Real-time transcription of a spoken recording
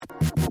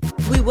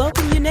We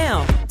welcome you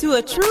now to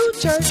A True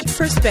Church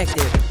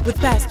Perspective with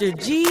Pastor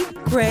G.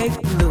 Craig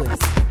Lewis.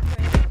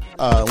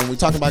 When we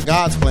talk about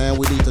God's plan,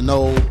 we need to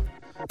know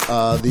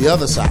the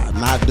other side,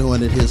 not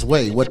doing it his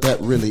way, what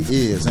that really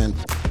is. And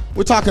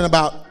we're talking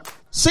about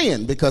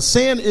sin, because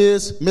sin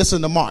is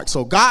missing the mark.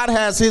 So God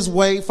has his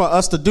way for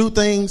us to do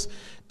things,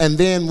 and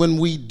then when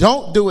we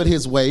don't do it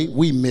his way,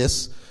 we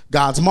miss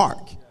God's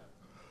mark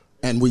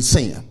and we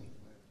sin.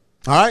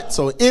 All right,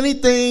 so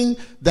anything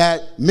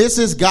that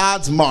misses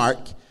God's mark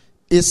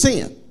is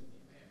sin,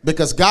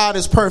 because God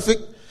is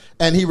perfect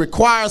and he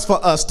requires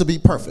for us to be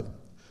perfect.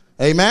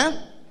 Amen.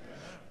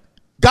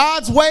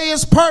 God's way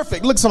is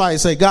perfect. Look, somebody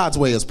say, God's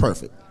way is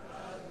perfect.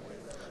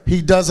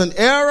 He doesn't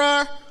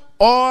err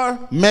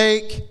or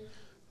make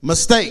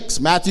mistakes.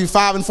 Matthew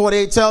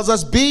 5:48 tells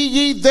us, be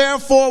ye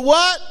therefore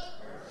what?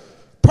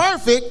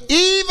 Perfect,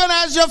 even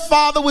as your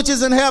Father which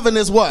is in heaven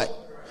is what?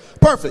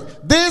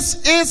 Perfect.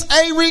 This is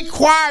a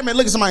requirement.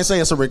 Look at somebody say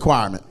it's a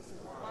requirement.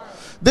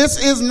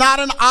 This is not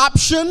an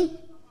option.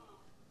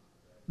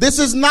 This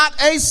is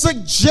not a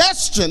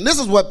suggestion. This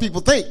is what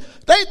people think.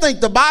 They think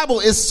the Bible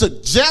is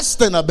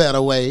suggesting a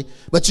better way,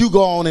 but you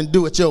go on and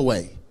do it your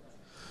way.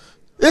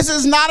 This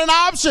is not an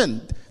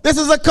option. This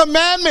is a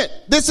commandment.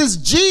 This is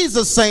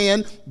Jesus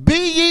saying, be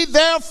ye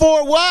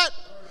therefore what?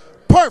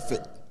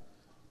 Perfect.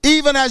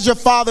 Even as your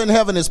Father in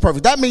heaven is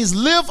perfect. That means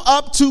live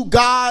up to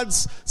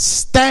God's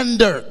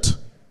standard.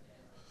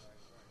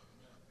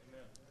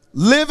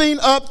 Living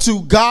up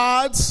to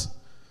God's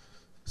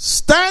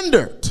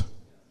standard.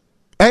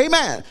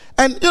 Amen.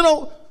 And you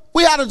know,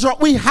 we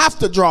have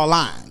to draw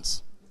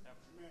lines.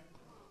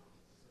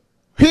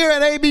 Here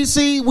at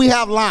ABC, we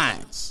have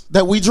lines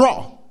that we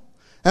draw.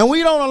 And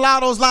we don't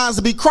allow those lines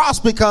to be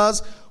crossed,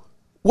 because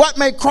what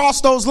may cross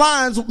those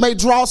lines may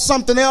draw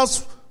something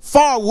else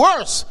far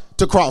worse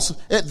to cross.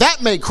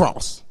 That may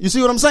cross. You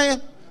see what I'm saying?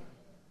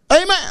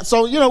 Amen.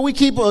 So, you know, we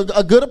keep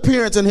a good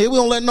appearance in here. We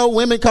don't let no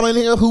women come in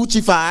here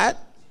hoochie-fied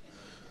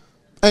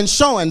and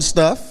showing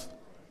stuff.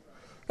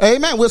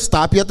 Amen. We'll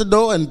stop you at the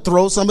door and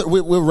throw some.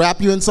 We'll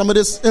wrap you in some of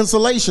this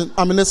insulation.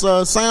 This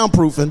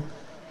soundproofing.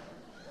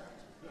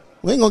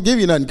 We ain't gonna give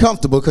you nothing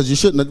comfortable, because you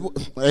shouldn't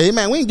have.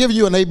 Amen. We ain't giving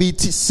you an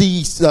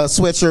ABC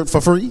sweatshirt for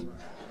free.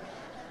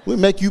 We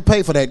make you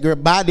pay for that, girl.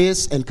 Buy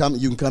this and come.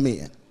 You can come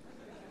in.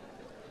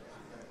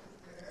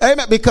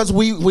 Amen. Because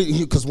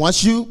because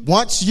once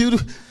you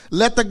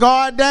let the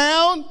guard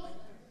down,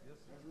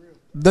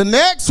 the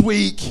next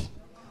week,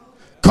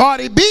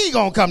 Cardi B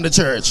gonna come to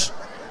church.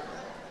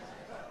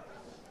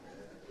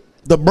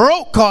 The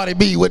broke Cardi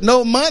B with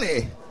no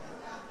money,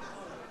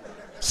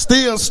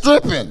 still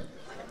stripping.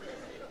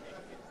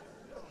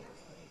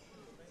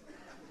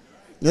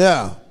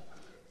 Yeah.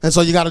 And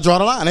so you got to draw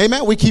the line.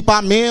 Amen. We keep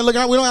our men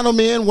looking out. We don't have no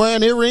men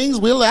wearing earrings.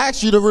 We'll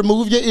ask you to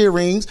remove your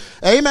earrings.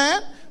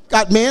 Amen.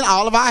 Got men,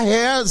 all of our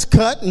hair is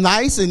cut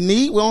nice and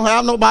neat. We don't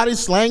have nobody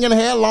slanging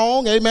hair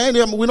long. Amen.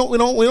 We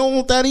don't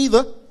want that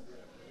either.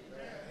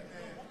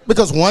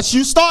 Because once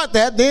you start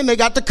that, then they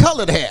got the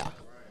colored hair.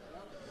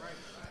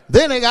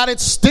 Then they got it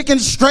sticking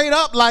straight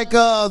up like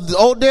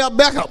Odell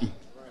Beckham.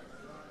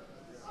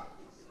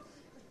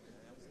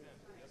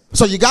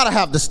 So you got to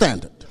have the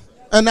standard.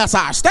 And that's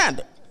our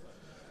standard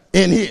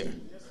in here.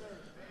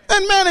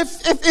 And man,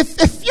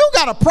 if you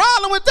got a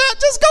problem with that,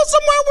 just go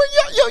somewhere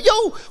where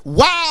your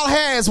wild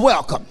hair is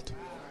welcomed.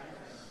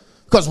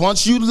 Because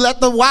once you let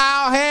the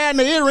wild hair and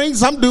the earrings,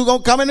 some dude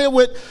gonna come in there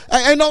with,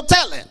 ain't no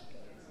telling.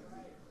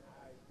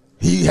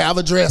 He have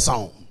a dress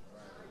on,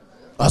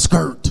 a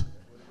skirt,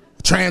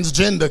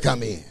 transgender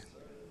come in.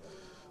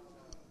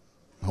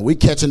 We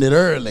catching it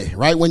early,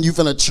 right when you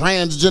finna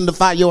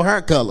transgenderify your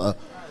hair color,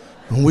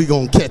 and we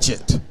gonna catch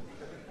it.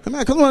 Come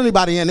on, come on,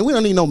 anybody in there. We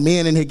don't need no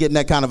men in here getting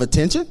that kind of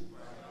attention.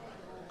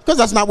 Because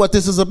that's not what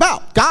this is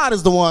about. God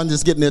is the one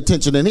that's getting the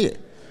attention in here.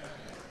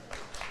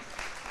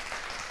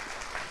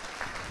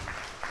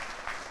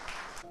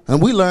 And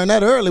we learned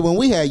that early when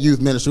we had youth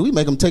ministry. We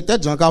make them take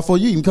that junk off before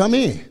you even come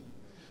in.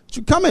 But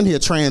you come in here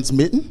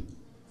transmitting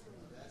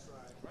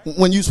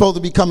when you're supposed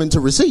to be coming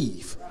to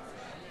receive.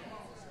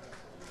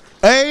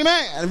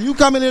 Amen. If you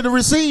come in here to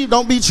receive,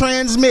 don't be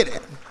transmitting,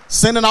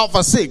 sending off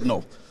a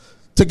signal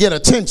to get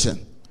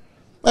attention.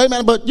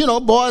 Amen. But you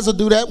know, boys will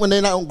do that when they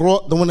don't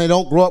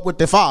grow up with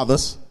their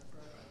fathers.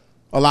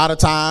 A lot of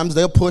times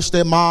they'll push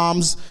their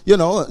moms. You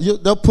know,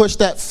 they'll push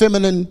that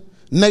feminine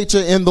nature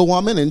in the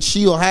woman, and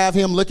she'll have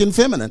him looking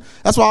feminine.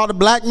 That's why all the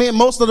black men,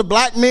 most of the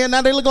black men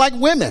now, they look like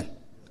women,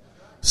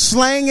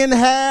 slanging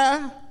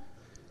hair,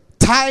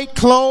 tight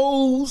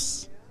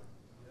clothes.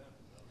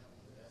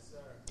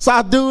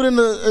 Saw a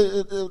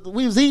dude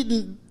we was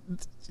eating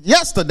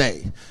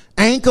yesterday,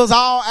 ankles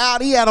all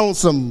out. He had on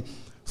some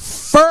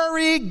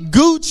furry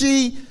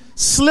Gucci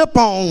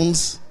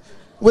slip-ons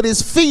with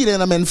his feet in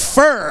them, and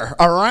fur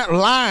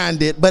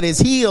lined it, but his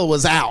heel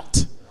was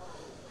out.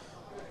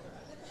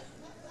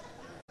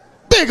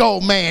 Big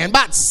old man,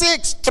 about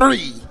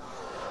 6'3".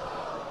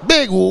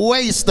 Big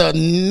waist of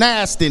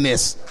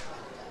nastiness.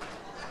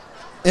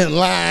 In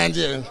line,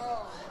 you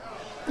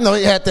know,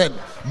 he had that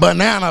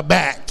banana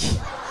back.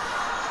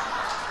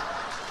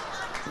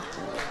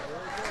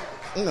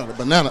 You know, the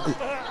banana.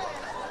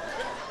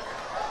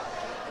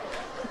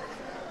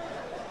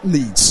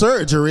 Need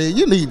surgery.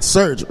 You need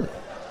surgery.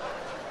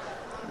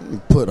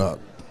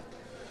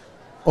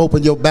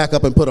 Open your back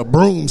up and put a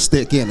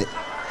broomstick in it.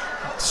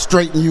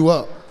 Straighten you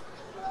up.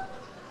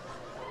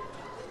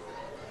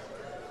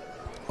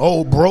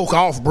 Old broke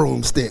off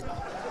broomstick.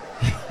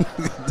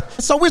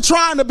 So we're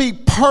trying to be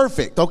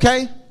perfect,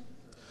 okay?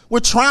 We're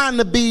trying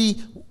to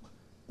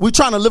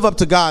live up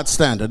to God's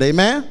standard,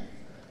 amen?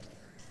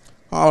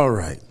 All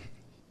right.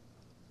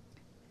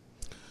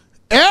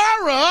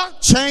 Error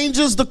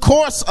changes the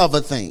course of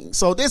a thing.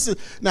 So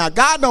now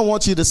God don't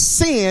want you to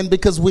sin,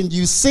 because when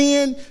you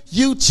sin,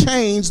 you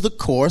change the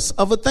course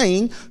of a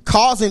thing,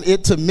 causing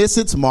it to miss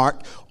its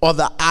mark or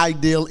the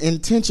ideal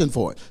intention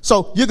for it.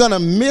 So you're going to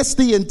miss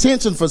the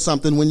intention for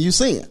something when you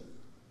sin.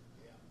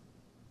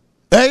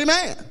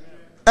 Amen.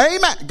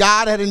 Amen.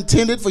 God had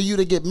intended for you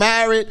to get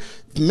married,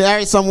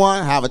 marry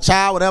someone, have a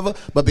child, whatever.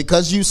 But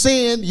because you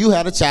sinned, you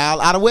had a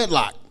child out of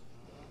wedlock.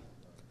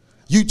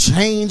 You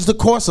changed the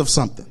course of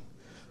something.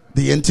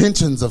 The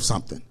intentions of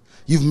something.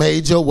 You've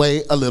made your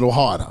way a little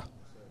harder.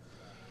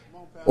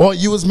 Or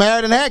you was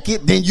married and had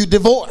kids, then you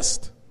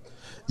divorced.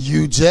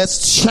 You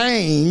just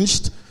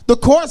changed the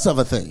course of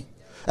a thing.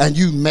 And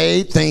you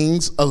made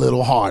things a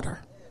little harder.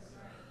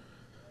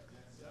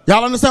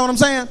 Y'all understand what I'm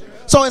saying?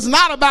 So it's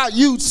not about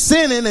you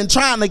sinning and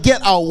trying to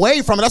get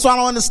away from it. That's why I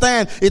don't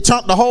understand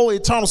the whole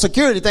eternal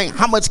security thing.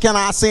 How much can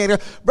I sin?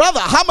 Brother,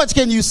 how much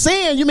can you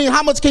sin? You mean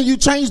how much can you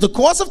change the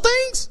course of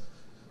things?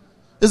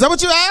 Is that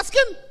what you're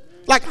asking?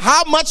 Like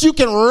how much you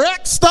can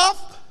wreck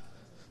stuff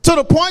to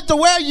the point to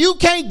where you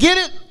can't get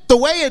it the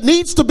way it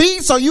needs to be,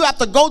 so you have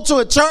to go to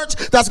a church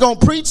that's going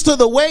to preach to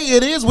the way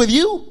it is with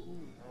you?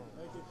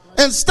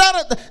 Instead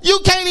of, you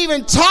can't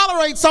even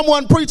tolerate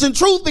someone preaching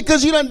truth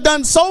because you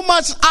done so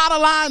much out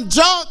of line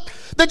junk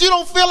that you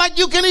don't feel like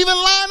you can even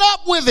line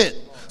up with it.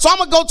 So I'm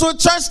going to go to a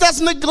church that's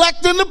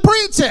neglecting to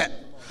preach it.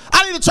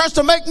 I need a church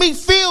to make me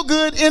feel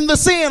good in the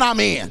sin I'm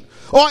in,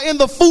 or in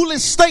the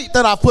foolish state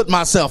that I put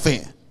myself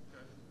in.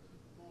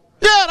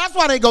 Yeah, that's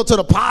why they go to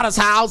the Potter's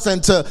House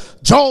and to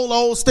Joel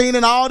Osteen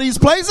and all these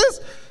places.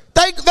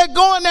 They're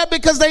going there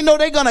because they know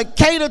they're going to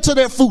cater to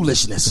their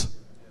foolishness.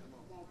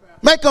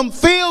 Make them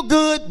feel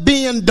good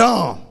being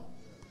dumb.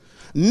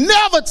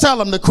 Never tell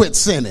them to quit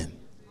sinning.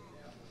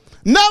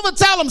 Never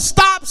tell them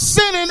stop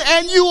sinning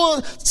and you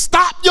will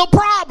stop your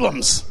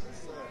problems.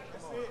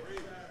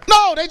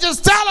 No, they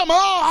just tell them,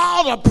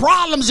 all the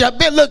problems you've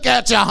been, look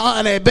at you,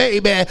 honey,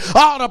 baby.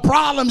 All the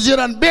problems you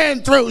done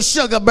been through,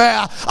 sugar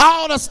bear.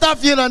 All the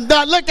stuff you done,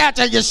 look at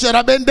you, you should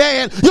have been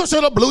dead. You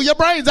should have blew your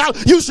brains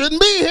out. You shouldn't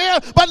be here.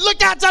 But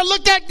look at you,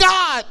 look at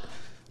God.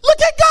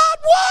 Look at God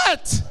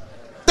what?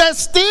 They're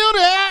still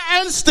there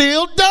and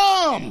still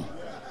dumb.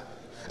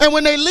 And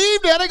when they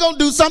leave there, they're going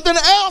to do something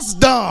else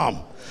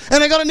dumb.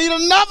 And they're going to need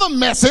another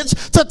message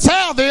to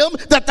tell them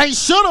that they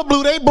should have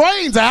blew their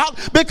brains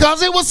out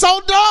because it was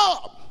so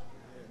dumb.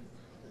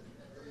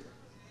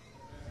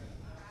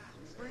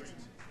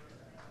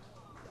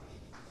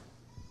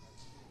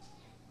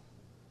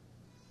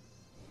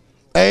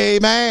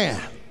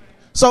 Amen.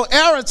 So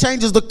error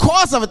changes the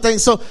course of a thing.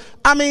 So,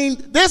 I mean,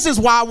 this is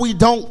why we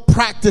don't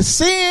practice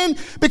sin,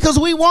 because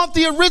we want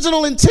the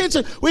original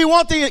intention. We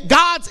want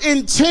God's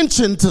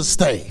intention to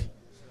stay.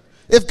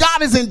 If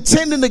God is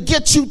intending to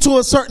get you to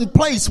a certain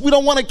place, we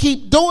don't want to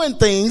keep doing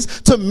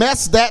things to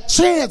mess that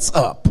chance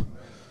up.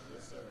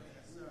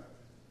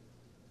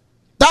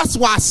 That's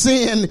why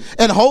sin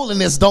and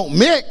holiness don't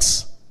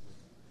mix.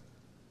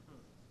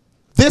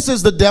 This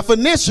is the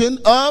definition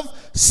of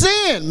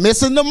sin,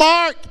 missing the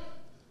mark,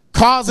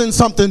 causing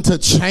something to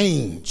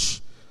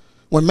change.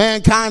 When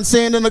mankind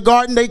sinned in the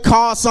garden, they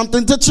caused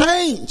something to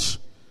change.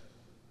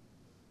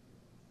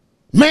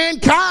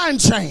 Mankind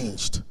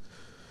changed.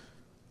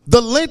 The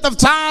length of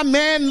time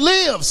man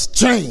lives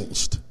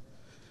changed.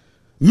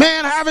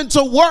 Man having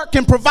to work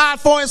and provide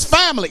for his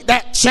family,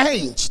 that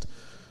changed.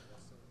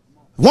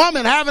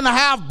 Woman having to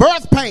have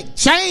birth pain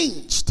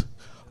changed.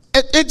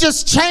 It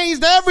just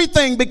changed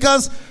everything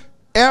because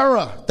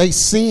error, they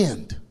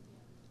sinned.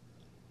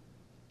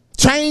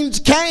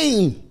 Change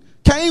Cain.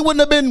 Cain wouldn't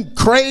have been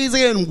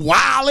crazy and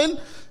wilding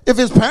if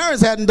his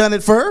parents hadn't done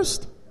it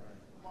first.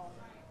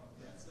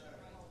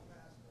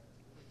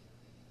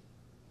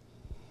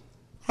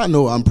 I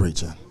know I'm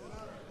preaching.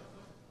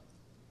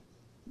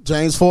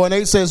 James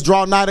 4:8 says,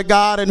 draw nigh to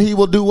God and he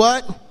will do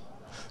what?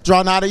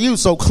 Draw nigh to you.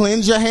 So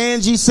cleanse your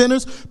hands, ye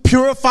sinners.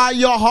 Purify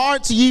your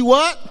hearts, ye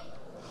what?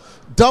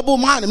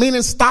 Double-minded,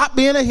 meaning stop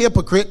being a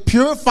hypocrite.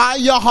 Purify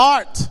your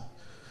heart.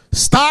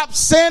 Stop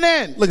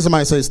sinning. Look at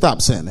somebody say,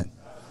 stop sinning.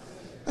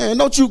 And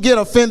don't you get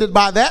offended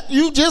by that.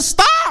 You just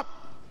stop.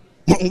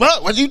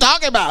 What you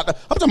talking about? I'm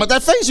talking about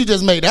that face you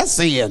just made. That's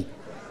sin.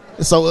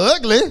 It's so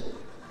ugly.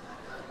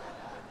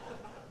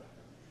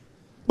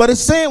 But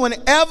it's saying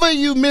whenever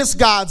you miss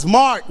God's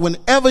mark,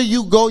 whenever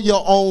you go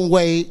your own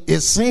way,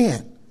 it's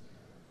sin.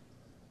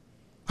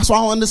 That's why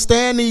I don't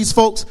understand these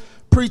folks,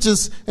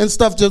 preachers and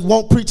stuff, just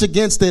won't preach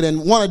against it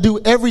and want to do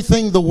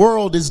everything the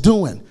world is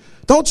doing.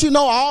 Don't you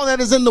know all that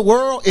is in the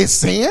world is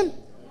sin?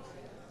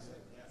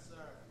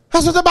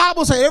 That's what the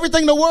Bible says.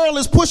 Everything the world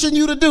is pushing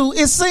you to do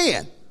is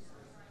sin.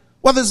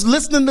 Whether it's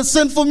listening to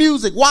sinful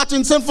music,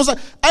 watching sinful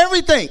stuff,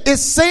 everything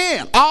is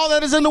sin. All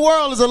that is in the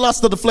world is the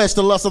lust of the flesh,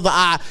 the lust of the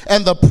eye,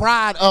 and the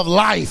pride of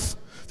life.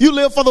 If you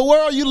live for the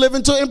world, you're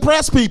living to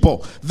impress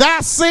people.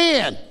 That's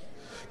sin.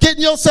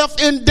 Getting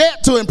yourself in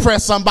debt to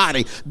impress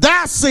somebody.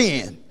 That's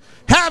sin.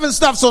 Having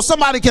stuff so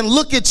somebody can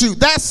look at you.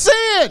 That's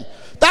sin.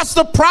 That's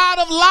the pride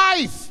of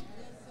life.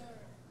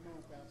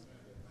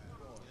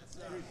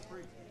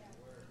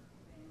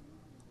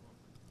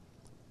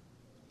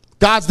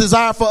 God's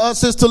desire for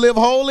us is to live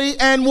holy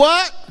and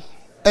what?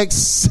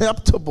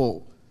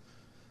 Acceptable.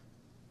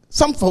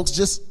 Some folks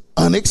just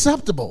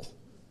unacceptable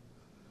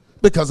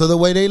because of the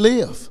way they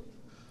live.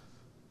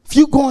 If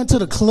you go into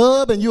the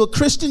club and you're a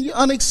Christian, you're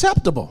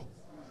unacceptable.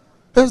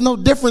 There's no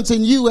difference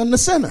in you and the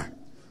sinner.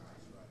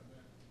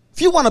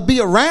 If you want to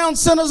be around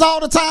sinners all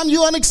the time,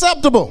 you're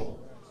unacceptable.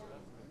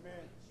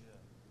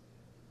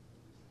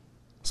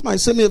 Somebody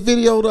sent me a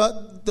video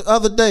the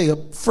other day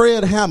of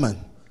Fred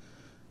Hammond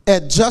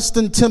at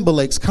Justin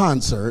Timberlake's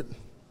concert.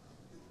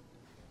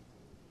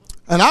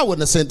 And I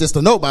wouldn't have sent this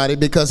to nobody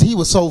because he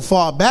was so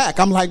far back.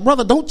 I'm like,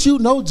 brother, don't you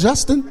know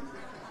Justin?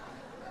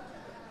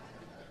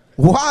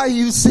 Why are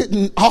you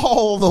sitting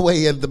all the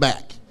way in the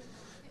back?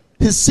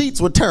 His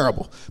seats were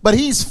terrible. But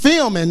he's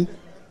filming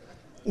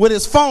with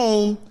his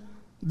phone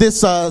this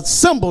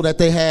symbol that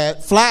they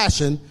had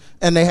flashing,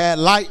 and they had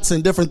lights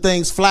and different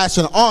things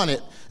flashing on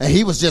it. And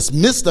he was just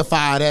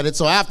mystified at it.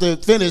 So after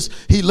it finished,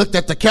 he looked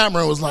at the camera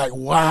and was like,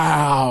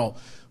 wow.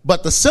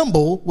 But the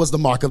symbol was the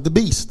mark of the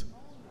beast.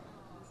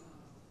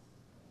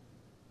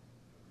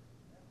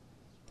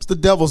 It's the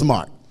devil's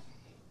mark.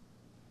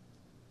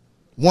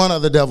 One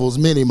of the devil's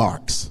many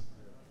marks.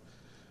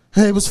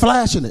 And he was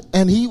flashing it.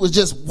 And he was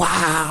just,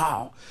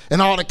 wow. And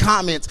all the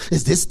comments,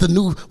 is this the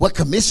new, what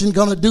commission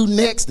going to do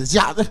next? Is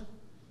y'all...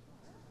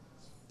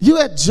 You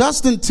had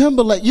Justin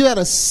Timberlake, you had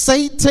a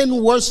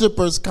Satan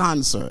worshipers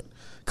concert.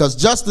 Because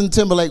Justin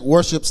Timberlake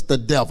worships the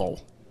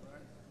devil.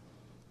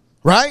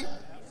 Right?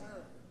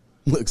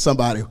 Look,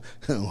 somebody,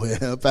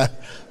 wait a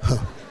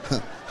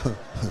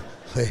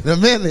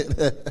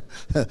minute.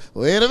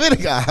 Wait a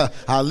minute, guy.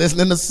 I'm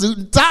listening to Suit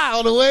and Tie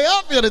on the way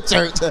up here to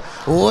church.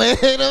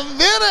 Wait a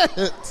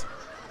minute.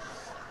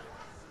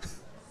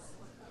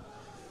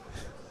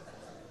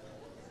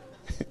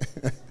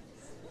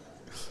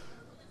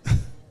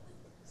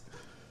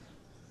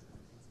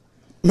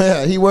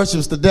 Man, he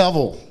worships the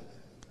devil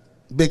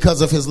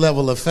because of his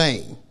level of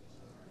fame.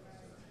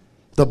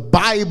 The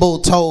Bible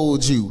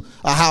told you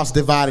a house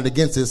divided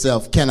against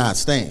itself cannot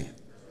stand.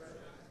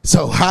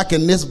 So how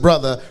can this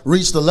brother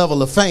reach the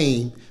level of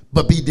fame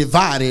but be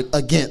divided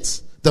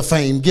against the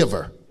fame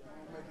giver?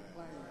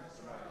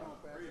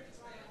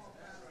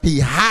 He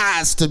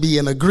has to be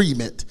in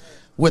agreement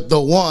with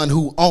the one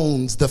who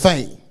owns the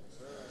fame.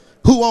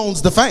 Who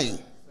owns the fame?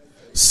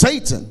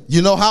 Satan.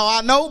 You know how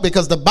I know?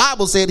 Because the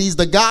Bible said he's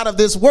the God of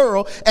this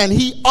world, and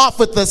he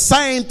offered the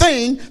same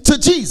thing to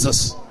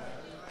Jesus.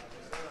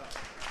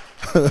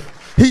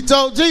 He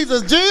told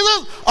Jesus,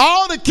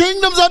 all the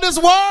kingdoms of this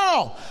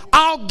world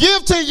I'll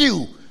give to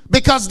you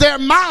because they're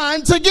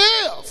mine to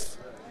give.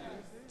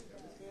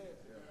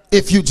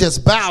 If you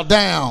just bow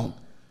down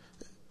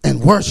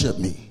and worship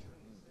me.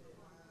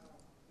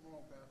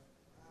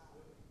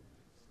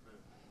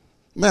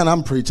 Man,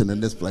 I'm preaching in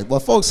this place. Well,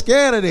 folks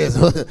scared of this.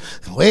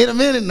 Wait a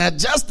minute now,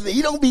 Justin,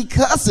 he don't be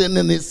cussing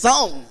in his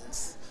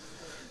songs.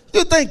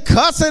 You think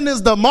cussing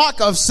is the mark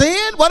of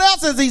sin? What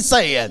else is he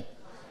saying?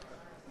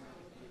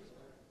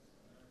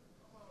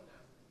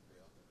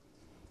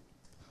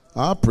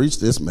 I'll preach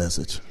this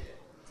message.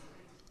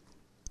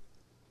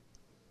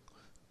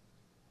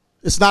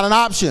 It's not an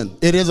option.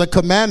 It is a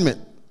commandment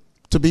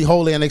to be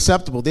holy and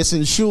acceptable. This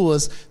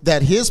ensures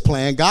that his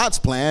plan, God's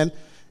plan,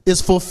 is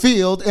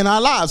fulfilled in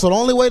our lives. So the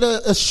only way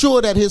to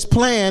assure that his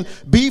plan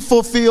be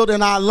fulfilled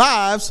in our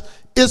lives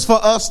is for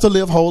us to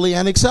live holy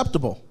and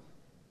acceptable.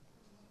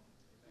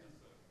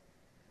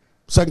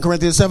 2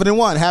 Corinthians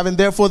 7:1, having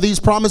therefore these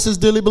promises,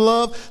 dearly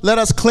beloved, let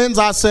us cleanse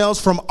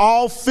ourselves from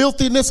all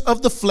filthiness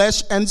of the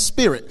flesh and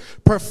spirit,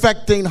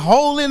 perfecting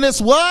holiness,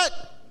 what?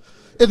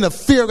 In the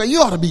fear of God. You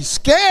ought to be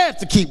scared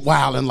to keep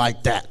wilding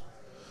like that.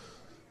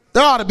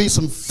 There ought to be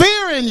some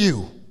fear in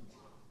you.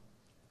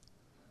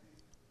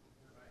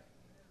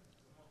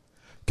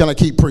 Can I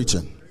keep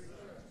preaching?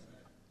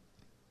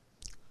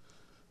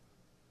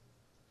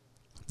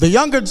 The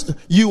younger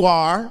you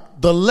are,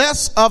 the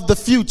less of the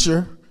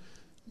future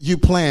you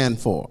plan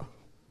for.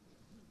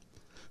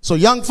 So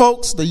young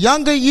folks, the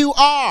younger you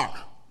are,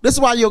 this is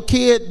why your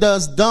kid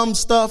does dumb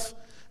stuff.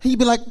 And you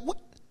be like, what?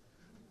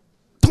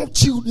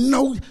 Don't you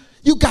know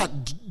you got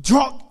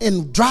drunk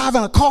and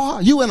driving a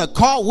car? You in a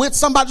car with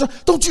somebody?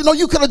 Don't you know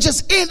you could have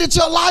just ended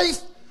your life?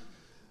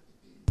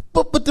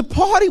 But the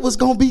party was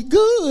going to be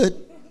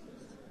good.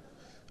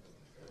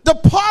 The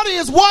party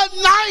is one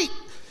night.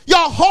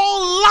 Your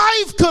whole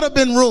life could have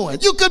been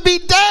ruined. You could be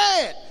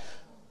dead.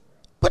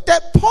 But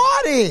that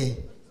party,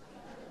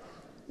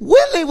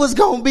 Willie was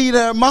going to be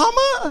there,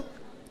 mama.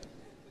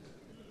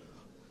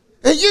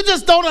 And you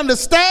just don't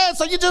understand,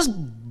 so you just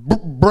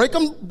break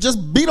them,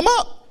 just beat them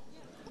up.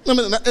 I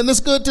mean, and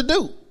it's good to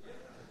do.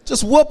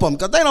 Just whoop them,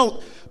 because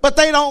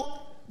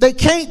they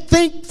can't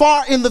think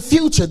far in the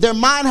future. Their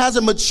mind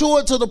hasn't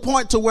matured to the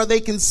point to where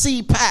they can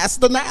see past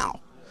the now.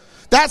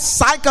 That's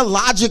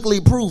psychologically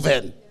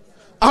proven.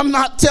 I'm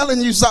not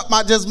telling you something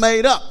I just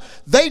made up.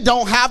 They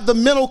don't have the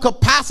mental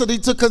capacity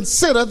to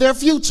consider their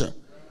future.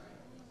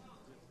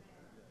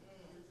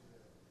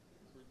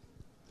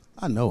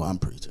 I know I'm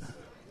preaching.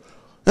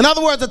 In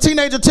other words, a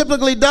teenager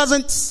typically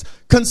doesn't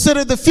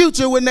consider the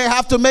future when they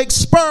have to make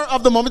spur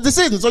of the moment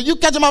decisions. So you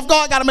catch them off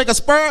guard, got to make a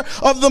spur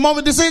of the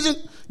moment decision,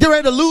 get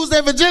ready to lose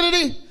their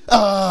virginity.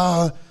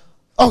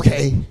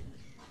 Okay.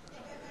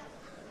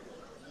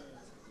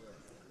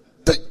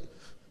 The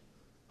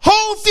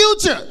whole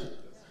future.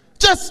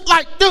 Just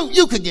like, dude,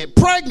 you could get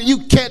pregnant, you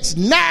catch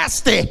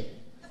nasty.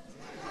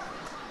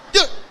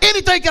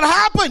 Anything can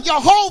happen. Your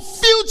whole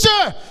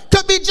future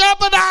could be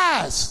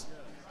jeopardized.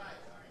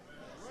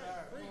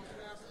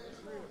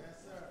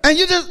 And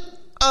you just,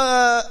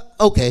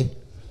 okay.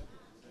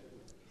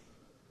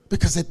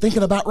 Because they're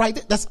thinking about right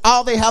there. That's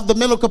all they have the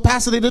mental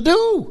capacity to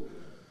do.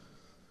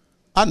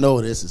 I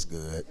know this is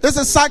good. This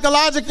is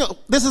psychological.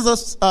 This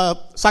is a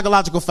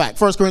psychological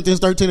fact. 1 Corinthians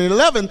 13 and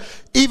 11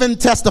 even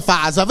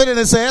testifies of it. And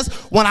it says,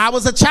 when I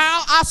was a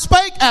child, I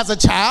spake as a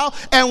child.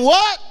 And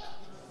what?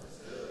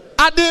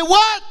 I did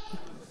what?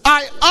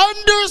 I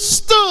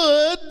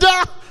understood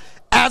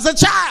as a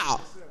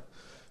child.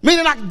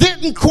 Meaning I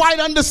didn't quite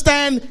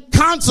understand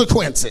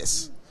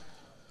consequences.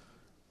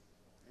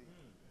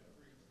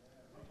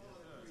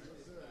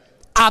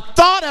 I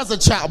thought as a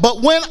child,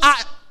 but when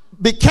I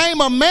became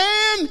a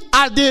man,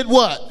 I did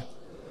what?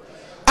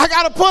 I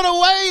got to put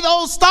away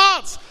those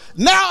thoughts.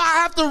 Now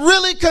I have to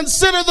really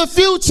consider the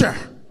future.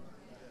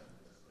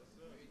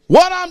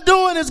 What I'm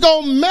doing is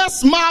going to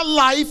mess my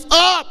life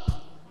up.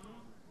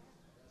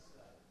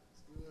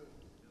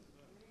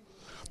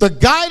 The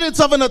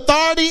guidance of an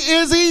authority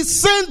is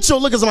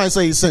essential. Look at somebody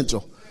say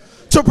essential.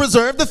 To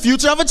preserve the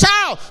future of a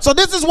child. So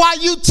this is why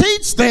you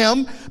teach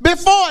them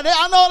before.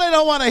 I know they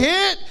don't want to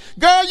hear it.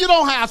 Girl, you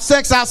don't have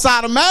sex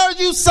outside of marriage.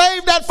 You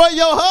save that for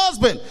your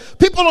husband.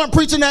 People aren't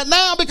preaching that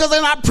now because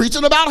they're not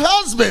preaching about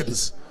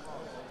husbands.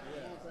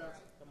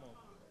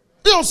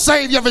 You don't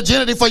save your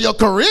virginity for your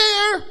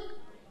career.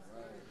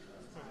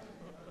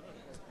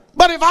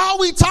 But if all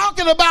we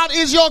talking about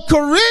is your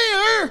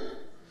career,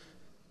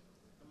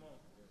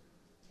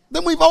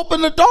 then we've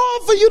opened the door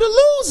for you to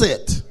lose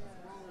it.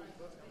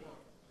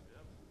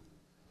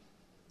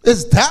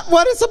 Is that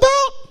what it's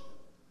about?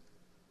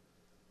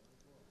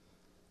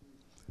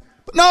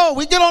 No,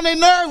 we get on their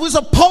nerves. We're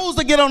supposed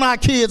to get on our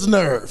kids'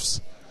 nerves.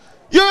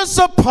 You're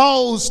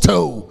supposed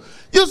to.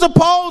 You're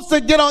supposed to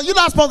get on. You're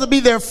not supposed to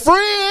be their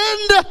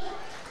friend.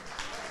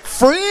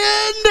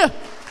 Friend?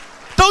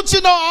 Don't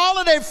you know all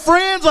of their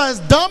friends are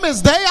as dumb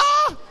as they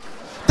are?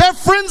 Their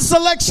friend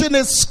selection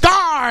is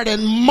scarred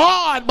and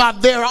marred by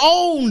their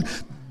own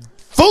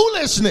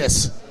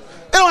foolishness.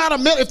 They don't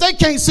have to, if they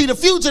can't see the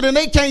future, then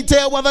they can't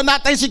tell whether or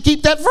not they should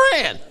keep that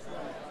friend.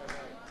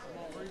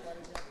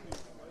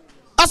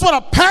 That's what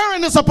a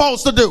parent is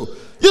supposed to do.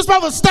 You're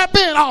supposed to step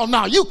in. Oh,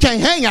 no, you can't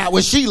hang out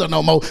with Sheila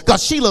no more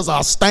because Sheila's a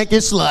stanky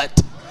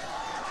slut.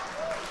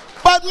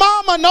 But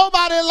mama,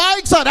 nobody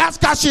likes her. That's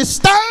because she's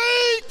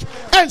stank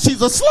and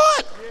she's a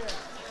slut.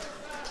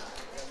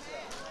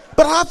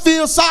 But I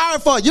feel sorry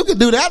for her. You can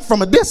do that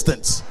from a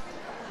distance.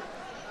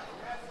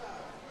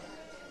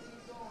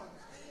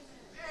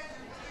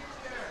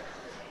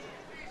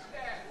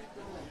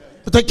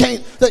 But they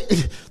can't,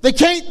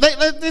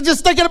 they're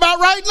just thinking about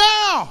right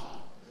now.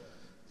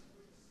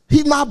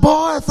 He's my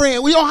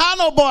boyfriend. We don't have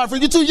no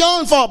boyfriend. You're too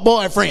young for a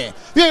boyfriend.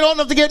 You ain't old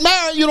enough to get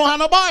married. You don't have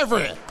no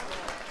boyfriend.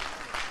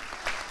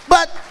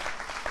 But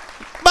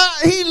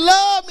he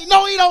loved me.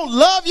 No, he don't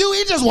love you.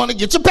 He just want to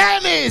get your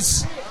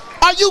panties.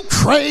 Are you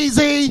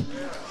crazy?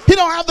 He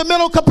don't have the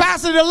mental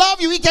capacity to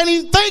love you. He can't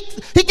even think.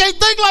 He can't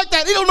think like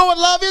that. He don't know what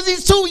love is.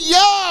 He's too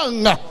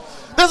young.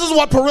 This is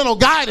what parental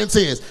guidance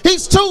is.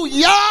 He's too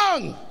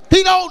young.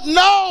 He don't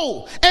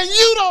know. And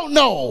you don't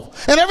know.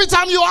 And every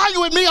time you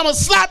argue with me, I'm going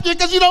to slap you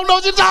because you don't know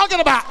what you're talking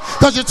about.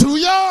 Because you're too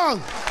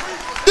young.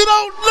 You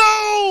don't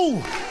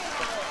know.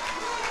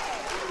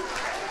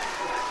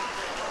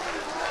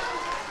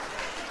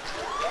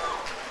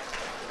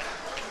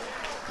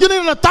 You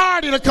need an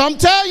authority to come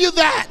tell you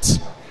that.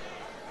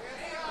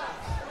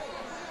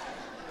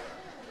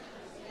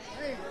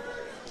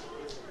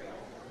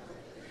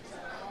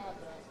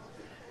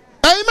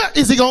 Amen.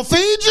 Is he going to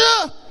feed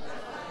you?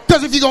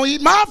 Because if you're going to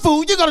eat my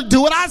food, you're going to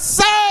do what I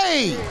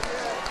say.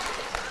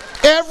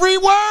 Every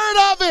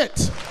word of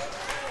it.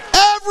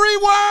 Every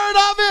word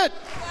of it.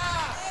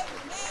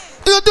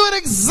 You're going to do it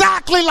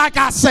exactly like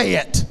I say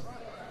it.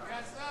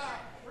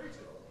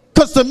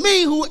 Because to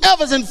me,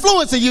 whoever's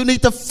influencing you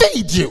need to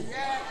feed you.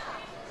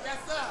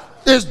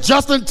 Is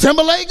Justin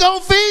Timberlake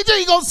going to feed you?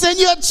 He going to send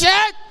you a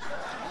check?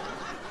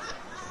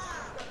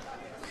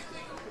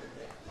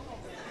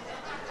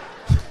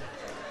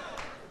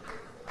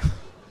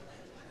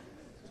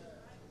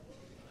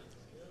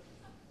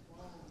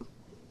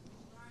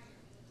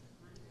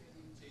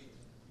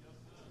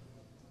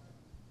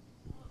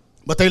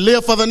 but they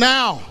live for the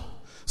now.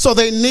 So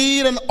they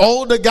need an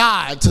older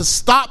guy to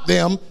stop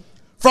them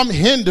from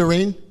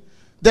hindering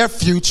their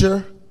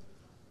future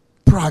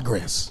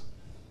progress.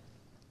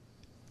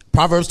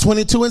 Proverbs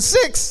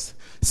 22:6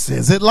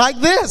 says it like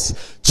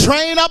this: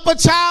 train up a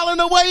child in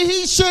the way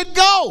he should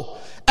go.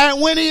 And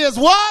when he is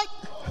what?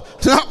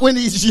 Not when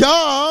he's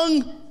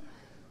young.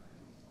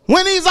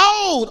 When he's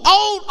old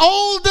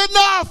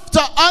enough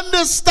to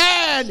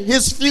understand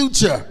his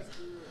future.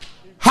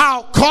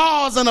 How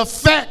cause and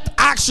effect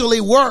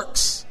actually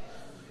works.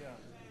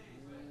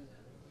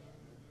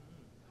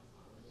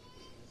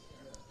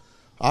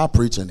 I'm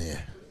preaching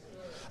here.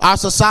 Our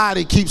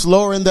society keeps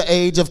lowering the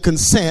age of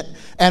consent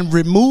and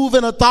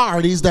removing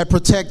authorities that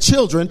protect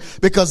children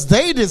because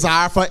they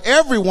desire for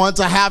everyone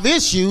to have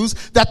issues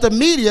that the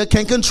media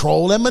can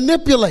control and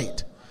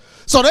manipulate.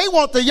 So they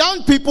want the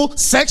young people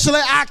sexually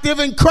active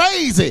and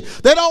crazy.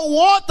 They don't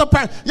want the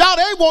parent. Y'all,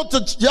 they want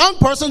the young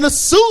person to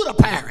sue the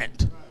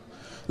parent.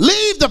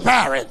 Leave the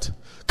parent.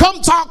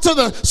 Come talk to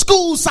the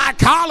school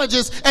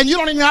psychologist and you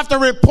don't even have to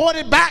report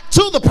it back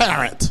to the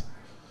parent.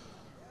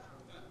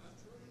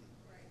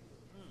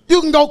 You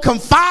can go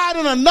confide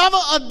in another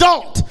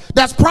adult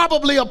that's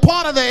probably a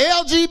part of the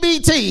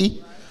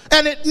LGBT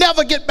and it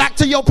never get back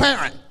to your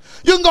parent.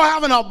 You can go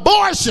have an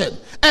abortion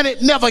and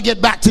it never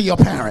get back to your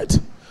parent.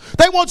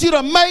 They want you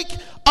to make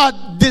a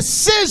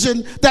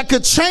decision that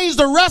could change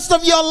the rest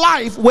of your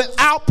life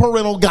without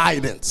parental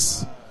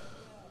guidance.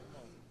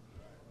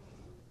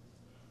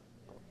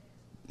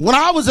 When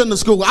I was in the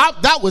school,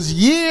 that was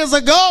years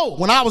ago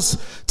when I was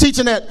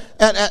teaching at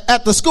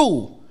the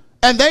school.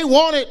 And they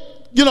wanted,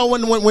 you know,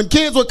 when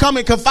kids would come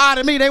and confide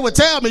in me, they would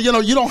tell me, you know,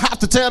 you don't have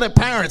to tell their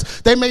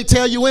parents. They may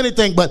tell you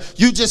anything, but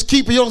you just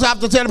keep it. You don't have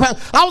to tell the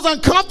parents. I was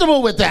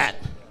uncomfortable with that.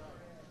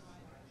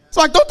 It's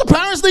like, don't the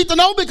parents need to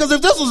know? Because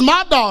if this was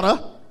my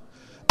daughter,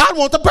 I'd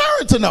want the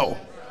parent to know.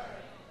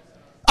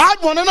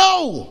 I'd want to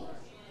know.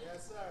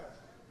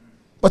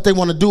 But they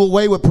want to do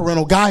away with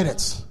parental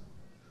guidance.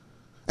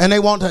 And they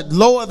want to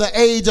lower the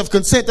age of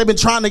consent. They've been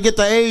trying to get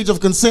the age of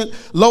consent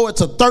lowered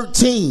to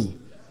 13.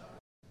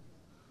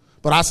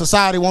 But our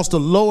society wants to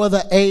lower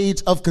the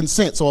age of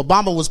consent. So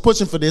Obama was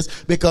pushing for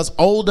this because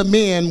older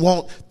men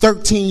want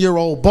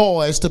 13-year-old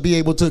boys to be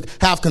able to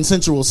have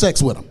consensual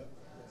sex with them.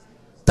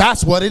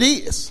 That's what it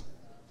is.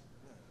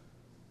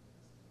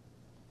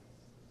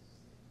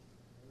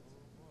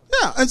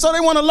 Yeah, and so they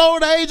want to lower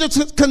the age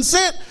of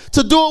consent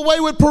to do away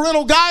with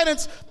parental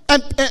guidance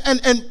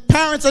and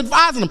parents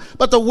advising them.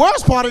 But the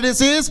worst part of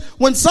this is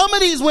when some of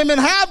these women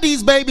have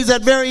these babies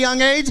at very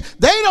young age,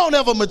 they don't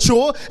ever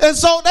mature, and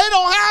so they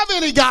don't have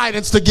any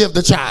guidance to give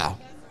the child.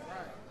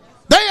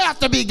 They have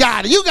to be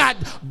guided. You got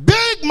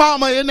Big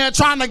Mama in there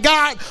trying to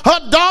guide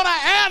her daughter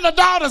and the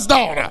daughter's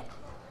daughter.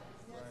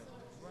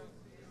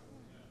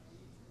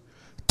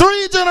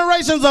 3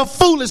 generations of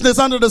foolishness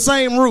under the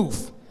same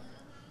roof.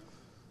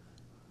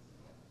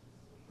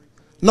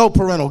 No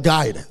parental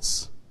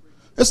guidance.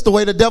 It's the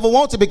way the devil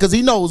wants it because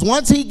he knows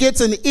once he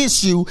gets an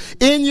issue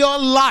in your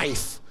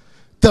life,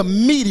 the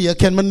media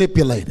can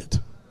manipulate it.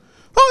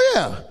 Oh,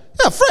 yeah.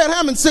 Yeah, Fred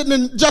Hammond sitting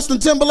in Justin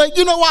Timberlake.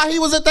 You know why he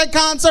was at that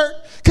concert?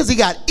 Because he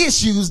got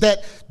issues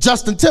that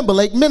Justin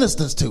Timberlake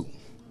ministers to.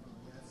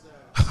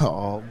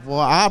 Oh, boy,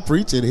 I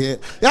preach it here.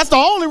 That's the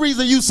only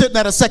reason you sitting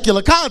at a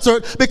secular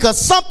concert, because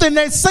something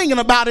they're singing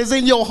about is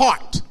in your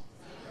heart.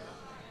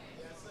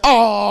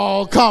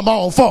 Oh, come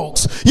on,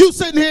 folks. You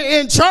sitting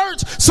here in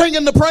church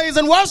singing the praise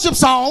and worship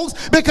songs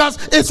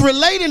because it's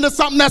relating to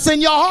something that's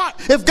in your heart.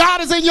 If God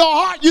is in your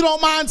heart, you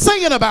don't mind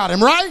singing about him,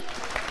 right?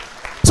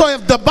 So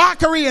if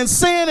debauchery and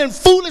sin and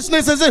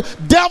foolishness is in,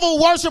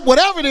 devil worship,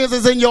 whatever it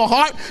is in your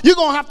heart, you're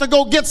going to have to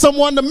go get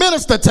someone to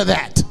minister to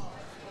that.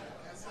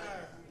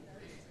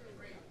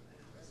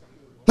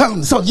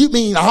 So you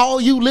mean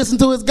all you listen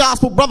to is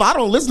gospel? Brother, I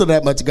don't listen to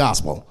that much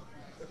gospel.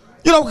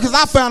 You know, because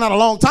I found out a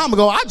long time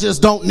ago, I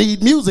just don't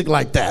need music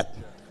like that.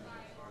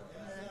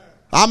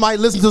 I might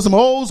listen to some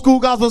old school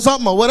gospel or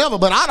something or whatever,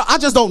 but I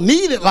just don't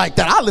need it like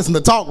that. I listen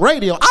to talk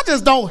radio. I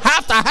just don't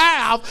have to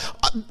have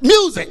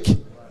music.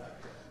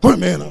 Well,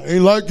 man, I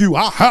ain't like you.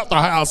 I have to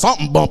have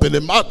something bumping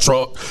in my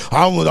truck.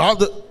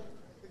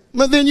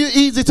 But then you're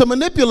easy to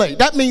manipulate.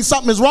 That means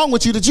something is wrong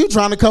with you that you're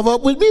trying to cover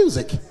up with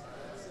music.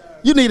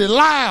 You need it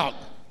loud.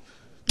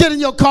 Get in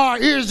your car,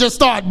 ears just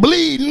start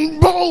bleeding.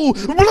 Boom,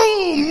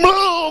 boom,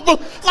 boom.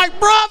 Like,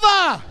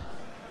 brother,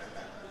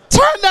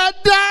 turn that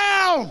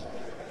down.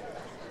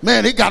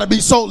 Man, it got to be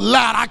so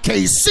loud I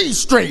can't see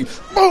straight.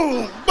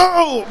 Boom,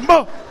 boom,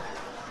 boom.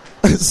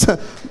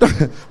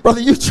 Brother,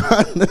 you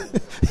trying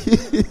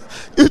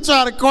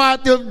to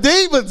quiet them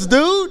demons,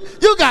 dude.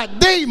 You got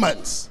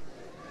demons.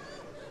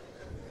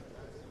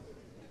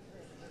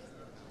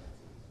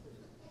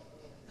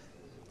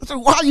 So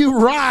why you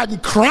riding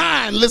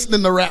crying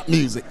listening to rap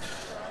music?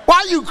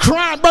 Why you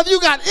crying, brother?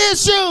 You got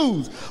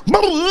issues.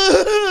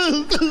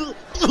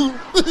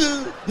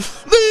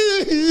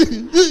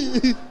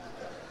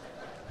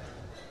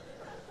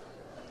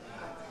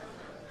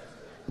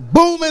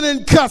 Booming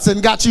and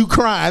cussing got you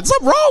crying.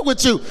 Something wrong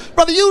with you.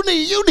 Brother, you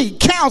need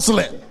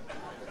counseling.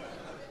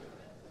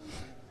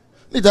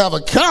 Need to have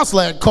a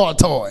counselor at Car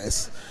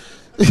Toys.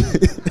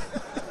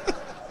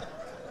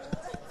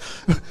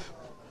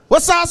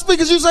 What size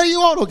speakers you say you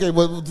want? Okay,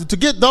 well, to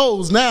get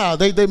those now,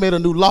 they made a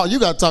new law. You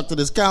got to talk to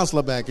this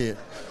counselor back here.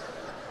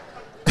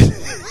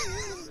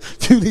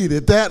 You need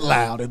it that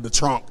loud in the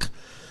trunk.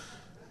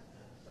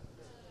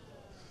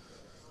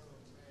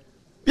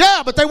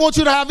 Yeah, but they want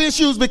you to have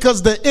issues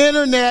because the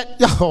internet,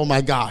 oh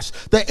my gosh,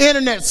 the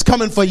internet's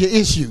coming for your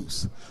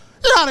issues.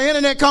 You know how the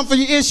internet come for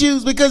your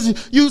issues?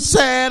 Because you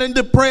sad and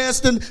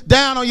depressed and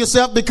down on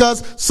yourself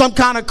because some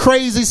kind of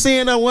crazy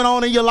sin that went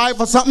on in your life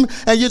or something,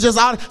 and you're just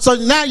out. So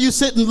now you're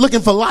sitting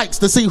looking for likes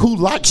to see who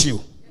likes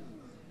you.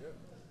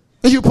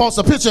 And you post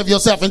a picture of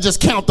yourself and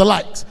just count the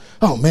likes.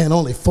 Oh man,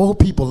 only 4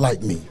 people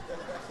like me.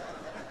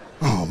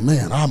 Oh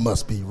man, I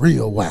must be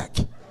real whack.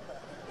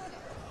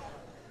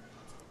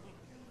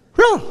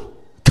 Whew.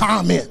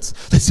 Comments.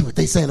 Let's see what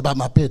they saying about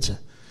my picture.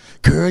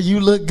 Girl, you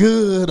look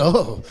good.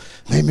 Oh,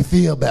 made me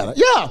feel better.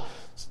 Yeah,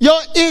 your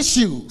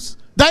issues.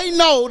 They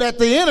know that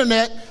the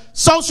internet,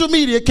 social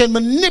media can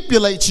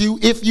manipulate you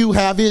if you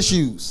have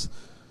issues.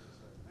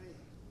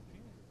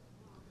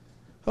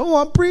 Oh,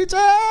 I'm preaching.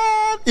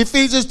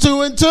 Ephesians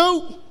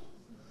 2:2.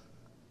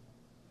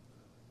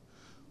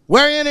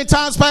 Wherein in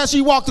times past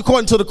ye walked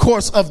according to the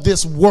course of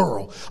this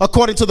world,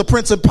 according to the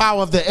prince and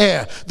power of the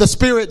air. The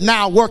spirit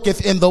now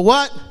worketh in the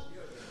what?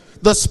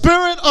 The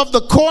spirit of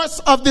the course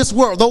of this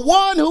world. The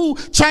one who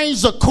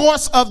changed the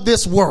course of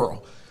this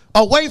world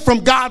away from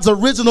God's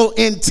original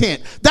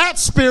intent. That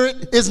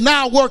spirit is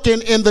now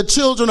working in the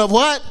children of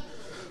what?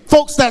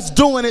 Folks that's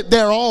doing it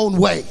their own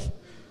way.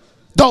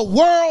 The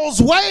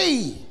world's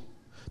way.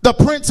 The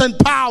prince and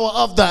power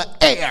of the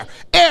air,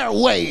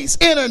 airways,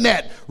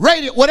 internet,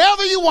 radio,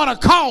 whatever you want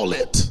to call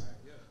it.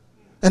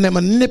 And they're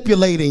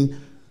manipulating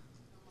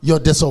your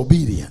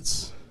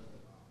disobedience.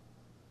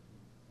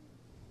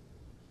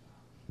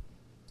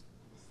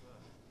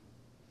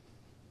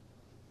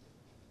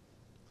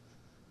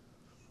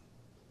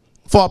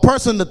 For a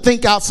person to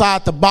think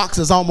outside the box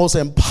is almost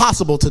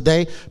impossible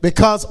today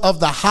because of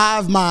the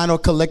hive mind or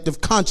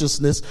collective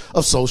consciousness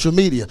of social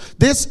media.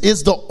 This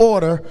is the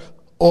order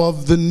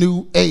of the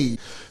new age,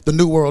 the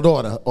new world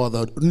order, or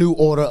the new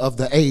order of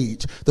the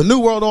age. The new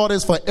world order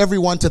is for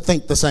everyone to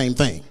think the same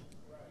thing.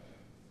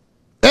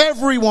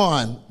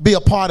 Everyone be a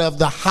part of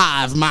the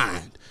hive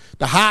mind.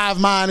 The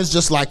hive mind is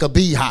just like a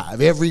beehive.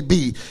 Every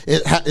bee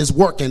is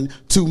working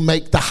to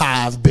make the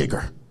hive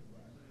bigger.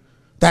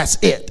 That's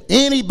it.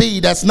 Any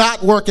bee that's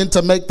not working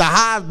to make the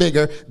hive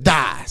bigger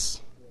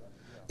dies.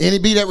 Any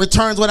bee that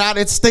returns without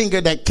its stinger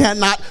that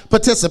cannot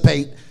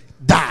participate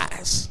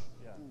dies.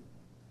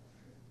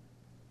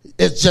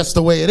 It's just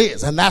the way it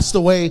is. And that's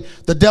the way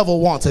the devil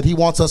wants it. He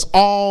wants us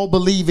all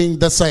believing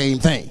the same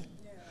thing.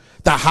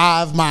 The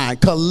hive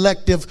mind,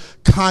 collective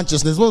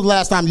consciousness. When was the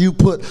last time you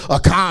put a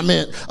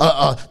comment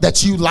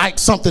that you liked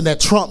something that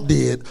Trump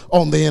did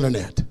on the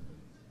internet?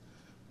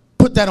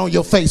 Put that on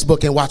your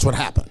Facebook and watch what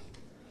happened.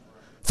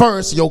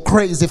 First, your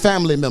crazy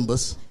family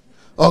members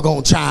are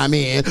going to chime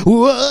in.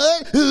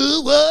 What?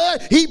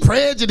 He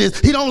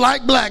prejudiced. He don't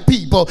like black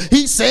people.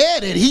 He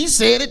said it. He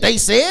said it. They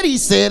said he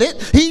said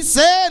it. He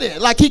said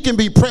it. Like he can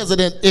be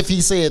president if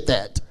he said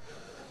that.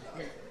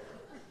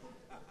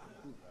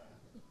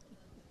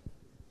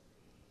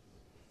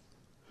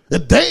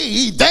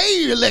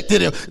 They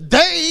elected him.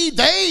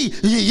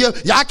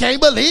 I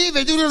can't believe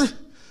it.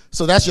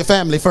 So that's your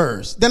family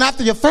first. Then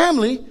after your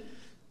family,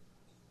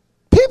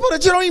 people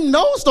that you don't even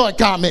know start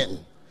commenting.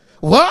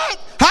 What?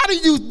 How do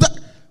you...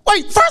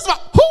 Wait, first of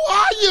all, who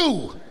are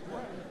you?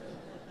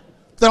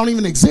 They don't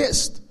even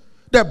exist.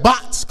 They're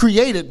bots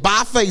created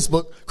by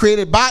Facebook,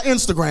 created by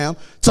Instagram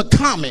to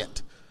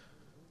comment.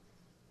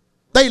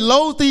 They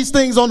load these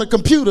things on the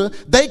computer.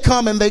 They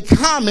come and they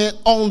comment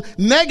on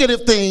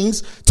negative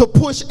things to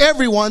push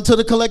everyone to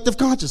the collective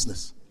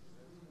consciousness.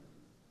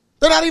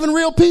 They're not even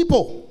real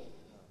people.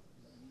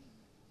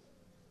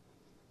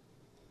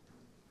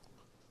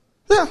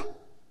 Yeah.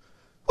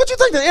 What do you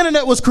think the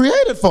internet was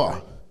created for?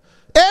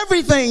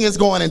 Everything is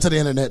going into the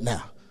internet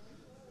now.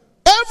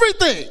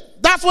 Everything.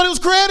 That's what it was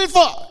created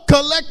for.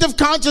 Collective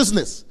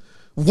consciousness.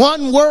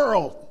 One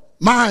world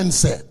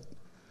mindset.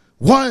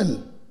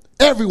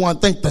 Everyone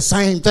think the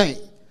same thing.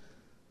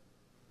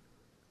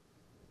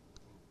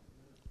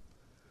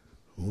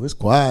 Oh, it's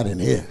quiet in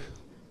here.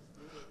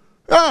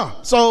 Yeah,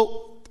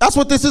 so that's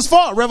what this is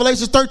for.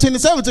 Revelation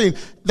 13:17.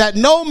 That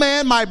no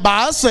man might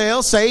buy or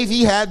sell save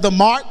he had the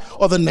mark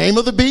or the name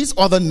of the beast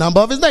or the number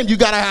of his name. You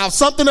got to have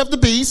something of the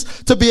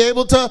beast to be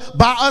able to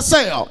buy or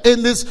sell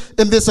in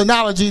this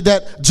analogy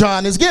that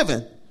John is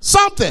giving.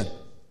 Something.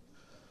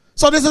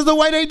 So this is the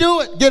way they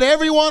do it. Get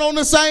everyone on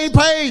the same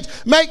page.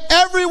 Make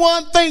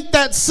everyone think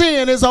that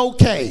sin is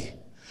okay.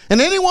 And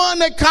anyone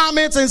that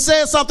comments and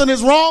says something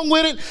is wrong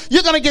with it,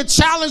 you're going to get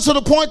challenged to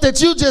the point that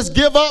you just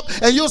give up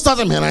and you'll start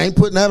saying, man, I ain't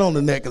putting that on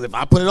the net because if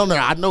I put it on there,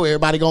 I know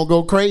everybody going to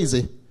go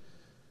crazy.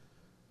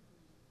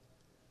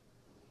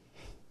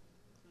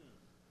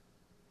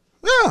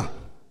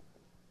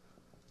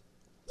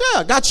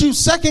 Yeah, got you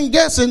second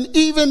guessing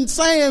even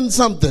saying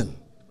something.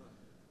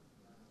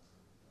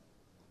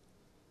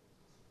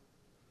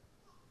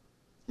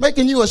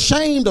 making you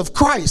ashamed of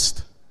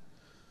Christ,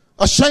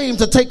 ashamed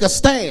to take a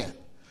stand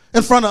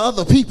in front of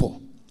other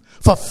people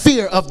for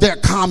fear of their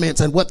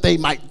comments and what they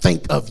might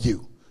think of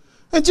you.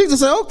 And Jesus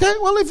said, okay,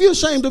 well, if you're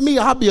ashamed of me,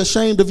 I'll be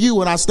ashamed of you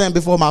when I stand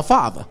before my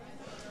Father.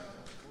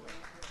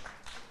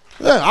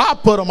 Yeah, I'll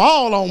put them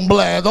all on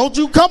blast. Don't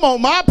you come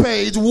on my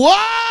page.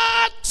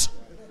 What?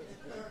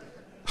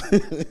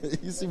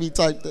 You see me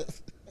type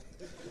that?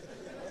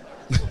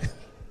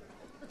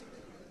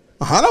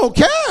 I don't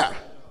care.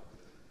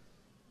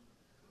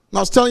 And I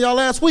was telling y'all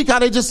last week how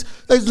they just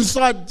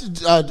start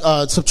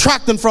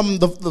subtracting from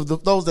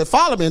those that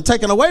follow me and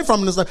taking away from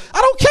them. It's like, I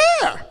don't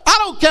care. I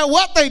don't care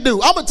what they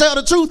do. I'm going to tell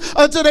the truth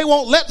until they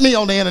won't let me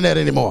on the internet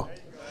anymore.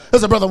 I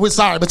said, brother, we're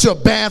sorry, but you're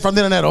banned from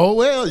the internet. Oh,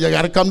 well, you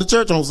got to come to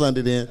church on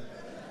Sunday then.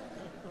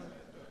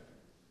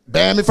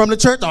 Ban me from the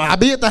church. Oh, I'll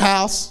be at the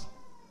house.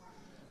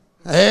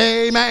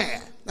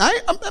 Amen.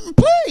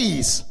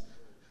 Please.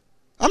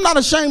 I'm not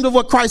ashamed of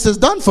what Christ has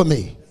done for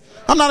me.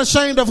 I'm not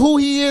ashamed of who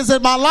he is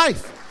in my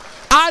life.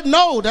 I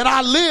know that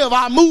I live,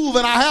 I move,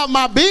 and I have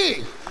my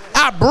being.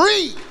 I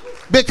breathe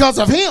because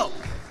of him.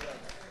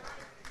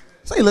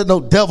 So ain't let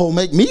no devil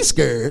make me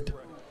scared.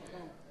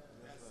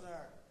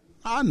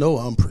 I know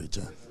I'm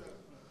preaching.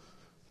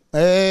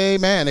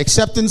 Amen.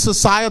 Accepting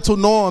societal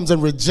norms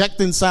and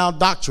rejecting sound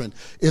doctrine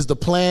is the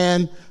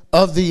plan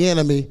of the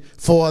enemy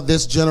for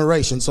this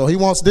generation. So he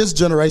wants this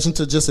generation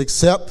to just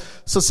accept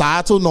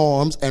societal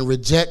norms and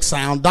reject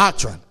sound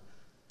doctrine.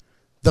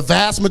 The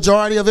vast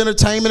majority of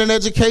entertainment and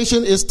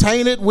education is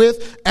tainted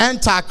with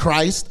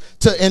Antichrist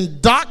to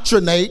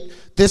indoctrinate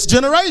this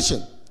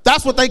generation.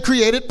 That's what they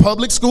created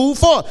public school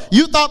for.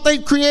 You thought they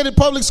created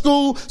public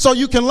school so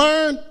you can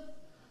learn?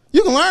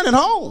 You can learn at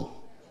home.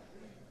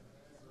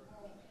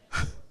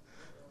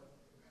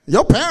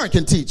 Your parent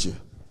can teach you.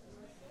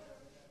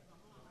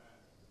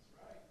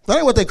 That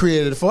ain't what they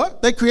created it for.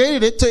 They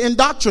created it to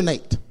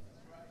indoctrinate.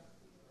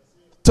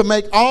 To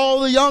make all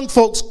the young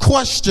folks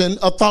question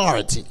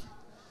authority.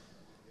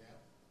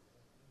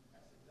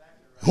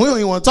 We don't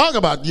even want to talk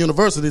about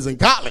universities and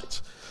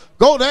college.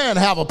 Go there and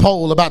have a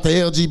poll about the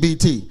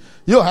LGBT.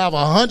 You'll have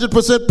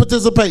 100%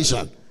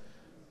 participation.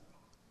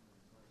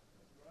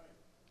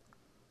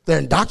 They're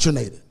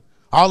indoctrinated.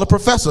 All the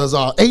professors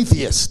are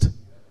atheists.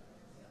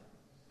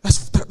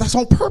 That's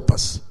on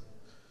purpose.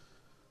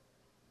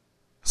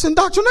 It's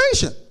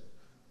indoctrination.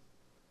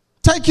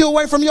 Take you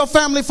away from your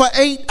family for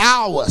 8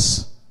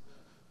 hours.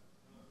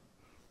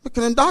 It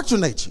can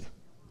indoctrinate you.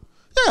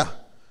 Yeah.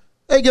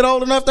 They get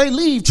old enough, they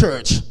leave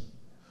church.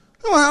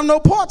 They don't have no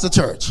parts of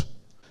church.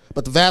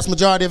 But the vast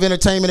majority of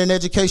entertainment and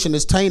education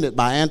is tainted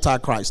by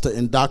Antichrist to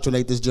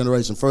indoctrinate this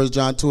generation. 1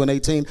 John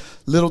 2:18,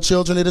 little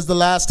children, it is the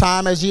last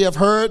time as ye have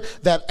heard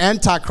that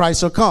Antichrist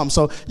shall come.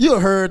 So you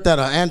heard that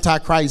an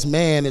Antichrist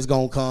man is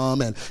going to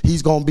come and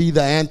he's going to be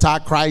the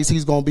Antichrist.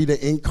 He's going to be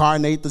the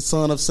incarnate, the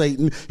son of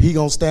Satan. He's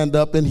going to stand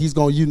up and he's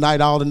going to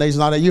unite all the nations.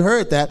 All that. You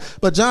heard that.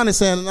 But John is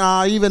saying,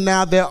 even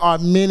now there are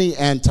many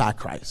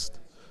Antichrists.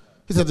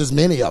 He said there's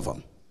many of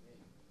them.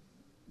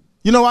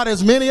 You know why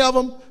there's many of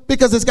them?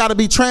 Because it's got to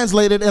be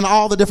translated in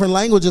all the different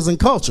languages and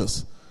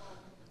cultures.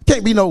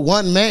 Can't be no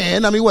one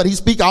man. I mean, what, he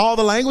speak all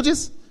the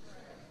languages?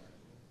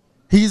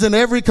 He's in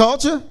every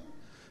culture?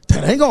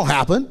 That ain't going to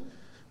happen.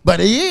 But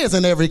he is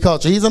in every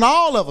culture. He's in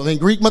all of them. In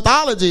Greek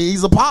mythology,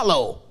 he's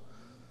Apollo.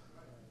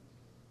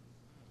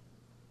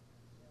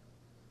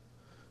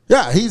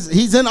 Yeah,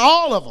 he's in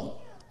all of them.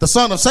 The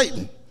son of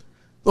Satan,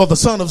 or the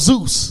son of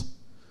Zeus,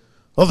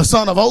 or the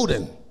son of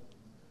Odin,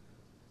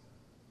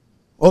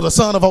 or the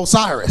son of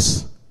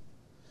Osiris.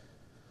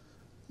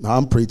 Now,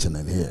 I'm preaching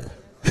in here.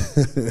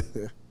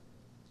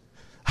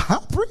 I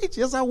preach,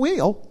 yes, I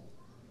will.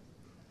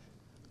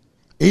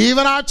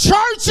 Even our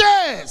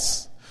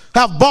churches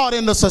have bought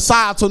into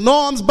societal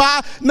norms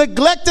by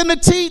neglecting to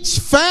teach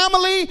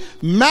family,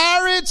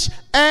 marriage,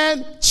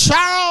 and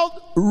child.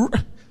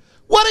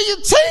 What are you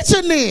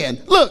teaching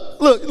then?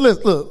 Look,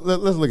 let's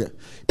look at it.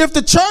 If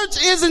the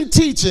church isn't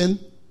teaching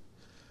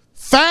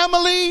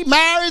family,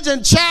 marriage,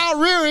 and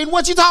child rearing,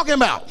 what you talking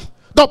about?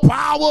 The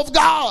power of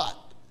God.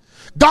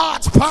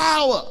 God's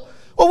power.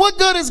 Well, what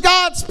good is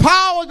God's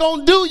power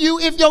going to do you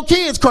if your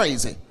kid's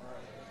crazy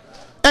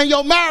and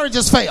your marriage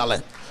is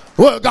failing?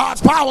 Well,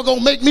 God's power going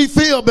to make me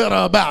feel better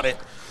about it.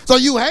 So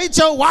you hate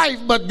your wife,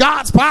 but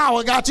God's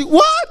power got you.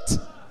 What?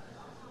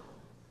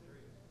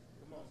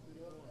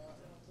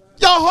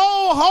 Your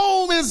whole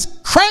home is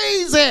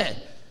crazy.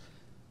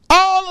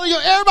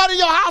 Everybody in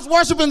your house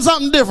worshiping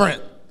something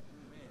different.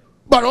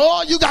 But,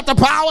 you got the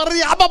power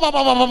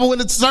when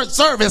the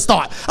service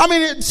starts. I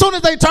mean, as soon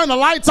as they turn the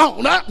lights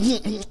on.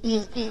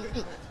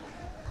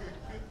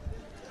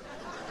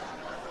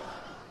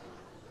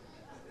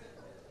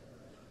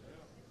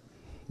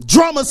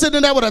 Drummer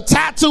sitting there with a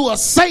tattoo of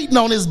Satan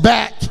on his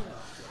back.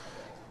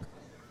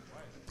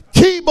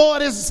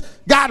 Keyboardist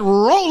got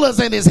rollers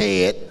in his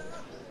head.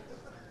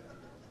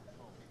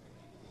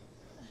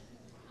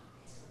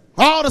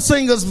 All the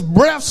singers'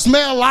 breath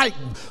smell like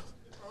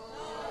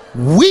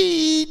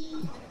weed.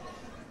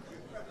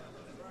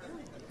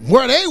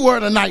 Where they were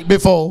the night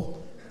before.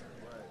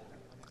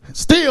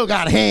 Still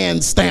got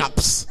hand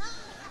stamps.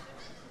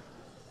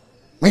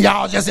 When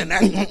y'all just in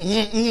there.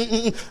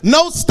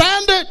 No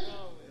standard.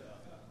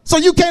 So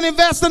you can't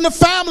invest in the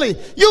family.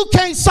 You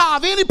can't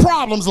solve any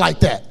problems like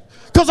that.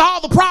 Because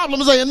all the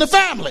problems are in the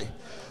family.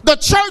 The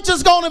church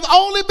is going to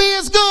only be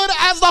as good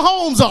as the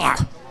homes are.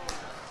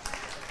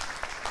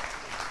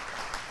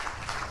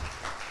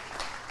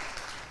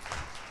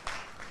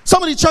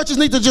 Some of these churches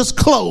need to just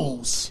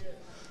close.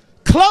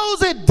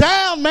 Close it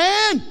down,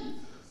 man.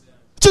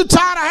 You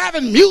tired of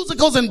having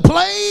musicals and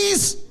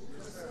plays?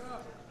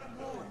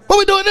 What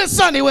we doing this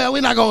Sunday? Well,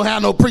 we're not going to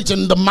have no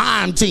preaching. The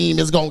mime team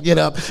is going to get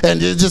up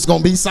and it's just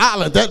going to be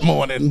silent that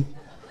morning.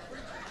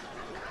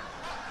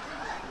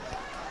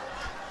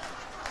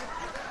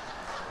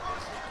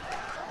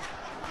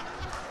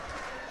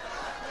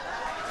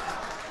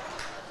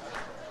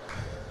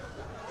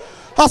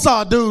 I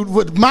saw a dude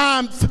with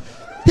mime.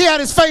 He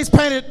had his face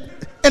painted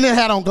and then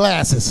had on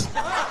glasses.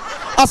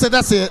 I said,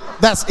 that's it.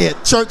 That's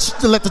it. Church,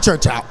 let the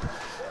church out.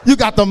 You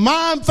got the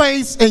mime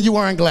face and you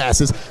wearing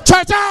glasses.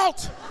 Church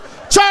out.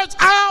 Church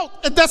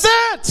out. That's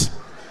it.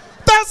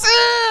 That's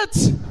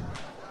it.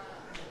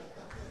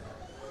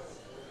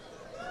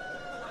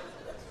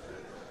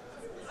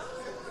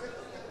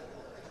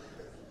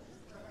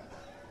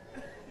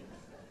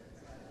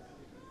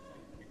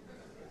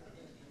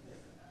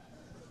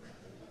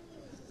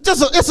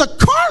 It's a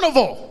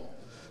carnival.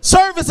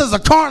 Service is a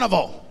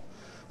carnival.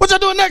 What y'all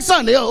doing next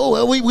Sunday? Oh,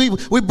 well,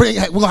 we're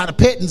gonna have a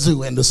petting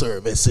zoo in the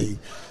service. See,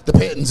 the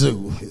petting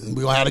zoo.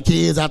 We're gonna have the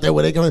kids out there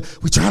where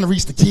we're trying to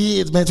reach the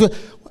kids, man.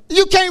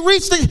 You can't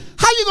reach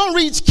how you gonna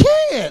reach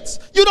kids?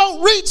 You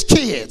don't reach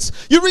kids.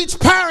 You reach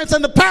parents,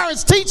 and the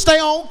parents teach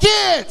their own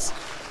kids.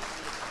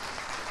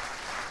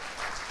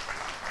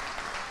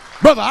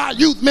 Brother, our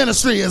youth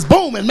ministry is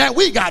booming, man.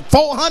 We got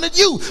 400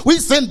 youth. We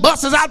send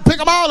buses out and pick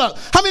them all up.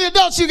 How many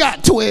adults you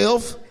got?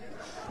 12.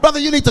 Brother,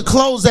 you need to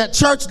close that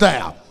church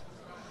down.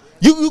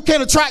 You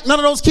can't attract none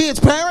of those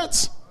kids'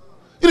 parents.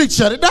 You need to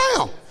shut it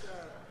down.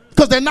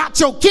 Because they're not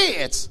your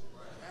kids.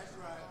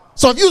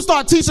 So if you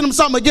start teaching them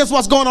something against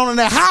what's going on in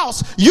their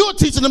house, you're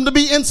teaching them to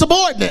be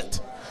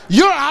insubordinate.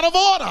 You're out of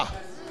order.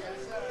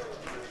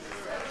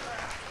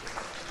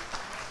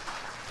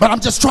 But I'm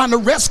just trying to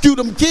rescue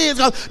them kids.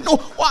 No,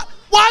 why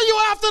are you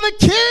after the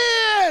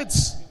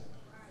kids?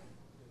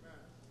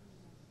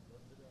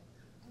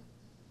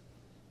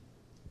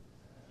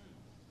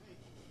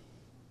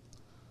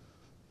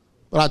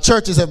 But our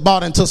churches have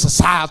bought into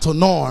societal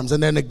norms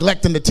and they're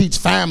neglecting to teach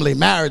family,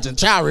 marriage, and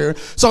child rearing.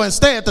 So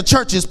instead, the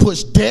churches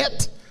push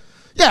debt.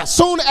 Yeah,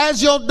 soon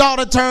as your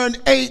daughter turned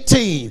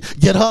 18,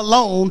 get her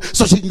loan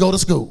so she can go to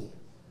school.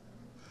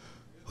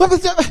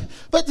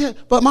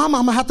 But mom,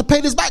 I'm going to have to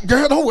pay this back.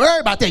 Girl, don't worry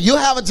about that. You'll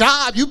have a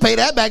job. You pay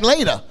that back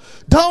later.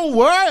 Don't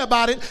worry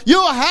about it.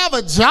 You'll have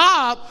a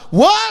job.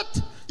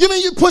 What? You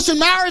mean you pushing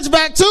marriage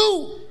back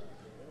too?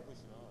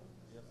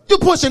 You're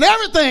pushing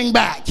everything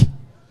back.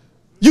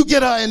 You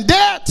get her in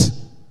debt.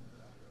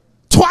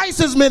 Twice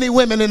as many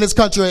women in this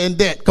country are in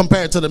debt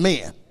compared to the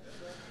men.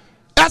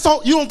 That's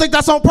all. You don't think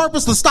that's on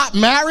purpose to stop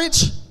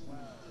marriage?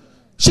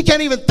 She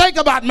can't even think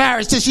about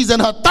marriage till she's in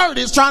her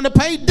 30s trying to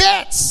pay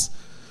debts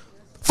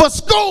for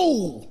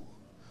school.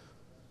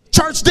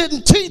 Church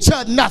didn't teach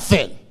her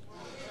nothing.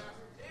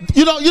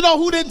 You know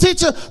who didn't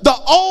teach her? The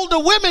older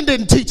women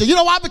didn't teach her. You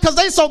know why? Because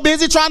they so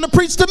busy trying to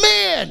preach to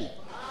men.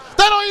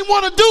 They don't even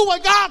want to do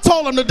what God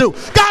told them to do.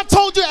 God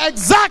told you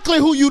exactly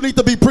who you need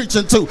to be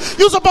preaching to.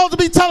 You're supposed to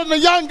be telling the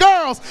young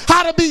girls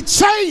how to be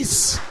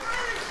chaste,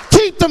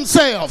 keep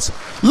themselves,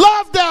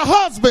 love their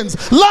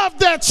husbands, love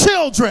their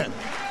children.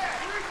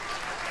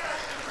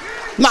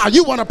 Now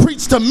you want to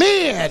preach to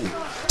men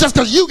just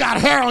because you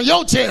got hair on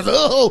your chest.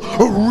 Oh,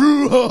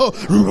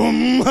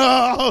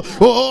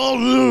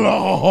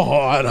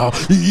 Lord.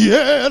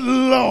 Yeah,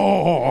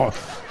 Lord.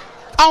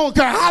 I don't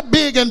care how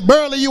big and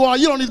burly you are.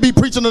 You don't need to be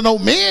preaching to no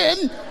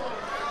men.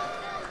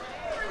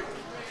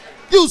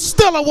 You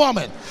still a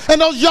woman. And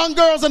those young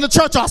girls in the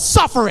church are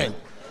suffering.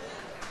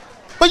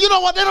 But you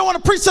know what? They don't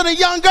want to preach to the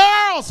young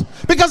girls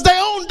because their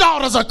own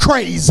daughters are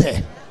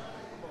crazy.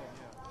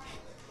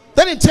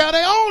 They didn't tell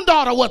their own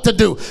daughter what to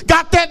do.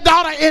 Got that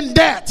daughter in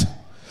debt.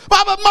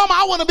 But mama,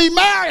 I want to be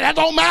married. That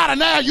don't matter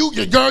now. You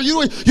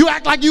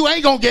act like you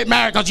ain't going to get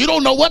married because you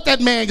don't know what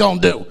that man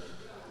going to do.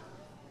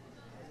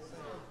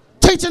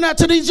 Teaching that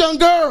to these young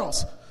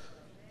girls.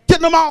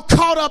 Getting them all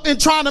caught up in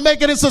trying to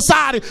make it in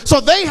society. So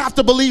they have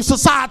to believe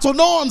societal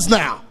norms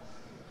now.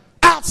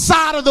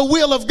 Outside of the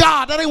will of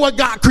God. That ain't what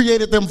God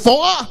created them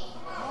for.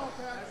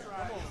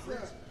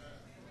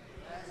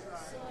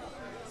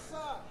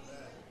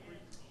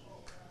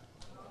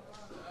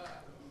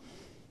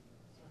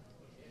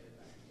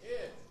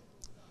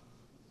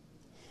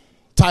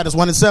 Titus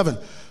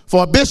 1:7.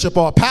 For a bishop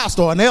or a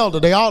pastor or an elder,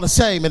 they all the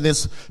same in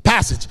this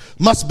passage,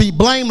 must be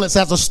blameless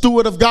as a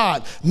steward of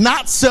God,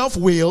 not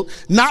self-willed,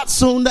 not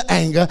soon to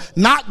anger,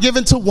 not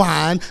given to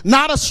wine,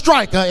 not a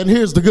striker, and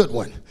here's the good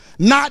one,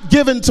 not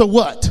given to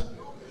what?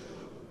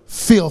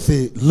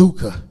 Filthy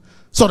lucre.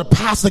 So the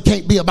pastor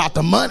can't be about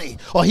the money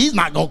or he's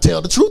not going to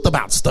tell the truth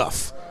about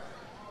stuff.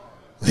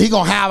 He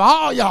gonna have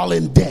all y'all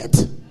in debt.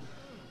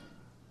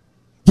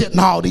 Getting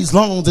all these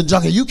loans and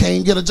junk, and you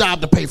can't get a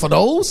job to pay for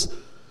those.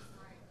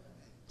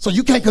 So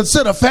you can't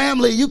consider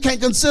family. You can't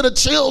consider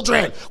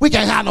children. We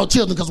can't have no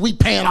children because we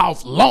paying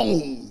off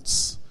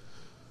loans.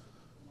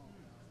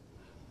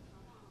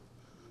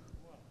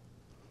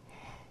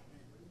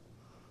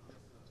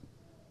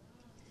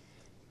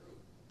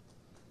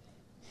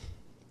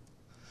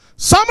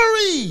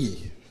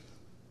 Summary.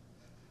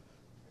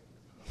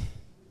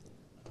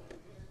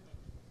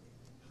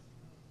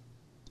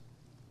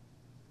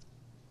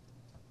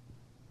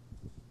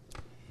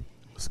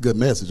 It's a good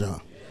message, huh?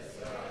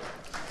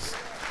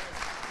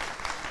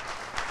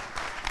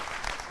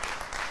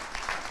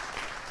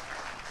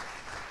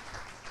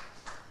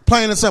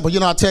 Plain and simple. You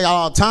know, I tell you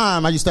all the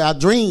time, I used to have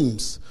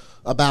dreams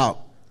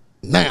about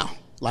now,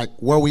 like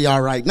where we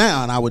are right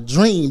now. And I would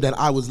dream that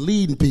I was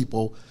leading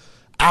people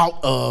out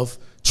of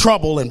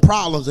trouble and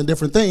problems and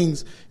different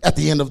things at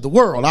the end of the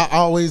world. I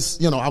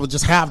always, I would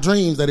just have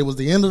dreams that it was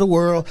the end of the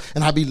world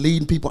and I'd be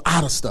leading people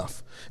out of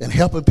stuff and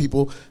helping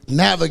people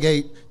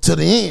navigate to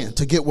the end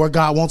to get where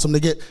God wants them to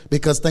get,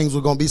 because things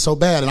were going to be so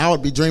bad. And I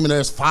would be dreaming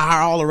there's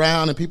fire all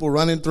around and people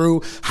running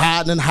through,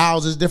 hiding in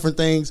houses, different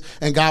things.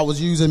 And God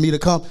was using me to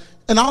come.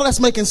 And all that's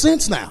making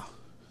sense now,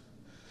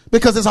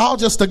 because it's all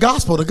just the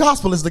gospel. The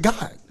gospel is the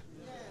guide.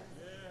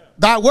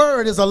 Thy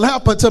word is a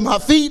lamp unto my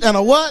feet and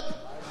a what?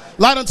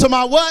 Light unto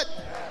my what?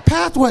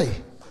 Pathway.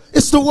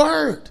 It's the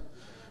word.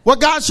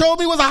 What God showed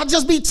me was I'll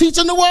just be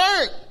teaching the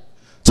word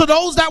to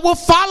those that will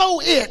follow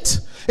it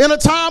in a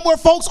time where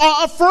folks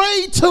are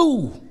afraid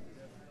to.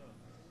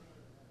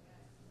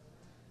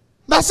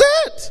 That's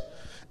it.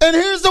 And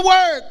here's the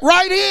word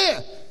right here.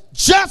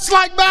 Just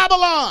like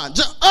Babylon.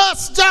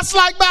 Just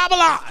like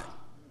Babylon.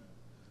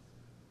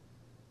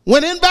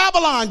 When in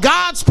Babylon,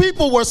 God's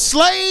people were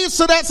slaves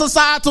to that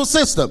societal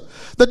system.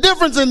 The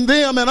difference in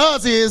them and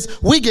us is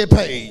we get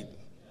paid.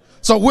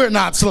 So we're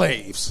not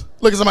slaves.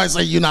 Look at somebody and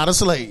say, you're not a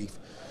slave.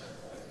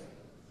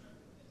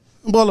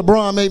 Boy,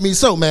 LeBron made me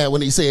so mad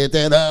when he said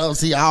that.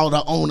 See, all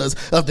the owners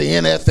of the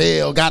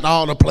NFL got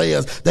all the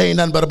players. They ain't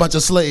nothing but a bunch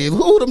of slaves.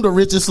 Who them the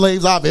richest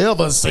slaves I've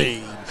ever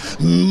seen?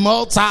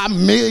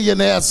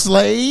 Multi-millionaire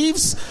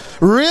slaves?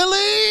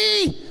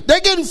 Really?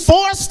 They're getting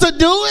forced to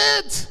do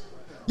it?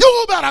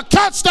 You better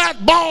catch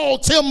that ball,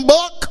 Tim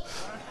Buck.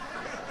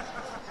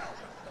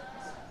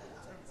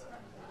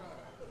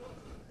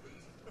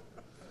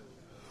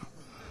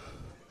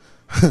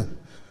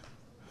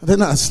 They're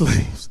not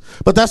slaves.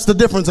 But that's the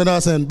difference in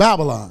us and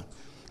Babylon.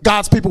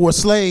 God's people were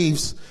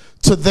slaves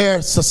to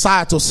their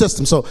societal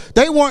system. So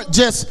they weren't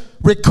just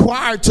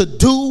required to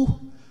do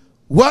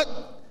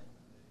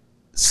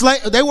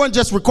they weren't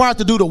just required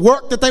to do the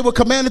work that they were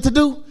commanded to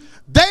do.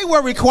 They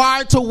were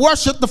required to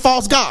worship the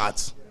false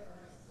gods.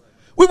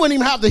 We wouldn't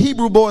even have the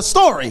Hebrew boys'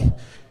 story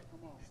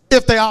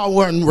if they all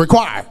weren't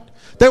required.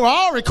 They were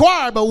all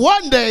required, but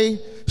one day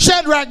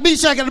Shadrach,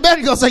 Meshach, and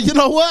Abednego say, you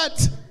know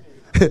what?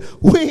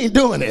 We ain't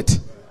doing it.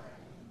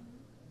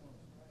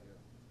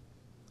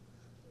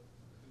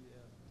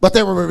 But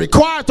they were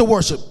required to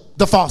worship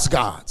the false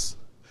gods.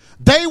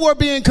 They were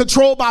being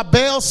controlled by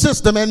Baal's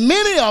system, and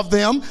many of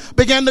them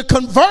began to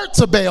convert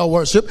to Baal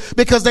worship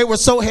because they were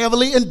so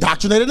heavily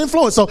indoctrinated and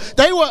influenced. So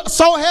they were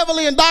so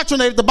heavily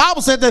indoctrinated, the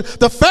Bible said that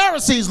the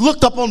Pharisees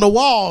looked up on the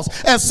walls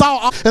and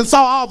saw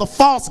all the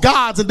false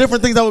gods and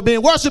different things that were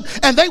being worshipped,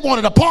 and they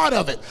wanted a part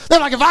of it.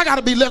 They're like, if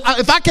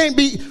I can't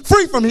be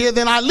free from here,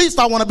 then at least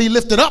I want to be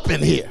lifted up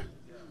in here.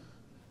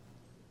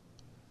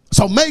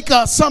 So make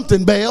us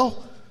something,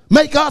 Baal.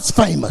 Make us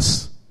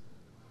famous.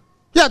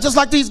 Yeah, just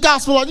like these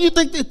gospel artists. You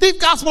think these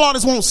gospel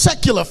artists want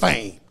secular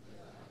fame?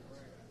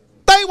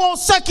 They want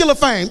secular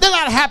fame. They're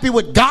not happy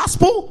with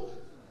gospel.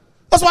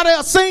 That's why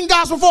they'll sing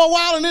gospel for a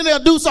while and then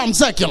they'll do something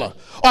secular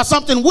or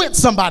something with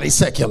somebody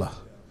secular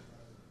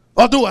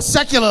or do a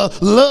secular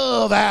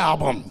love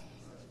album.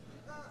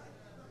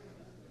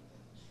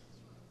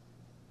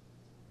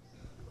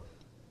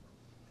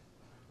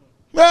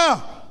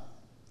 Yeah.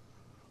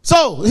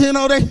 So,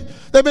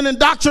 they've been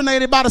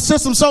indoctrinated by the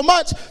system so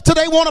much till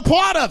they want a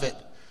part of it.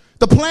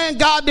 The plan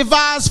God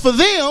devised for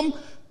them,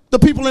 the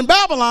people in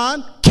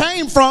Babylon,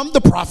 came from the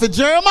prophet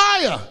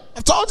Jeremiah.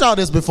 I've told y'all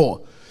this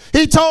before.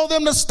 He told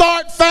them to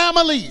start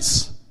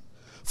families.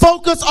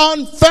 Focus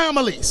on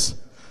families.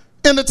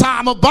 In the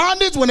time of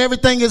bondage, when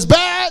everything is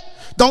bad,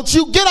 don't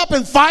you get up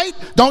and fight.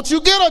 Don't you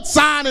get a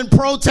sign and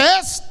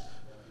protest.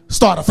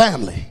 Start a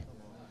family.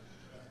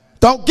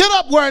 Don't get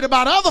up worried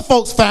about other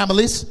folks'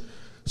 families.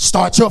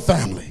 Start your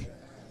family.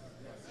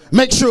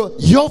 Make sure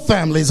your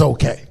family's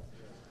okay.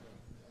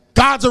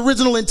 God's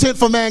original intent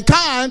for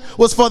mankind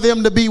was for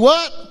them to be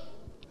what?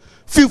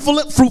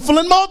 Fruitful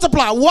and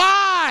multiply.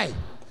 Why?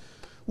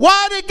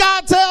 Why did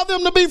God tell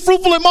them to be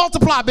fruitful and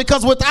multiply?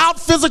 Because without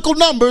physical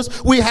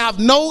numbers, we have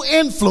no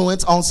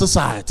influence on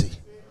society.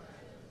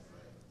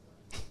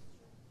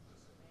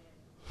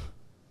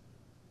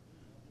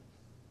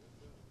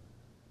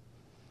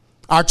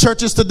 Our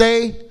churches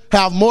today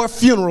have more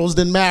funerals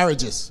than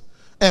marriages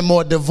and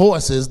more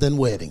divorces than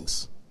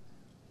weddings.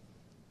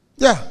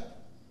 Yeah.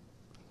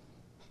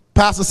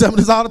 Pastors tell me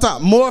this all the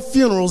time. More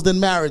funerals than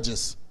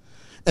marriages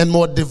and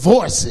more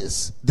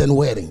divorces than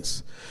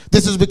weddings.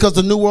 This is because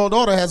the New World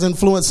Order has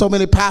influenced so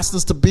many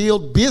pastors to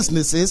build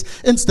businesses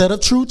instead of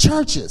true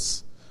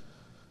churches.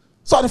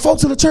 So the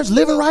folks in the church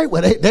living right,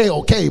 well, they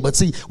okay. But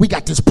see, we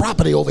got this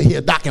property over here,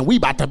 Doc, and we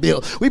about to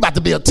build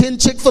 10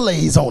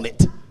 Chick-fil-A's on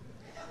it.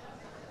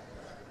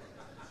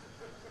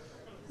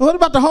 What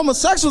about the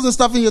homosexuals and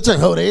stuff in your church?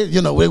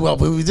 Oh,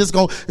 we just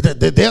going,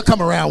 they'll come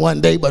around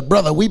one day, but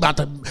brother, we about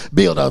to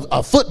build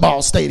a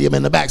football stadium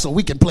in the back so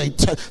we can play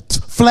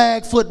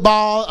flag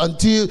football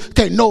until,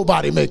 can't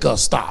nobody make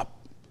us stop.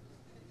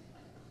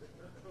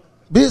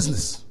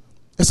 Business.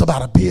 It's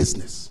about a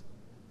business.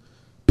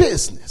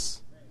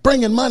 Business.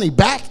 Bringing money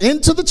back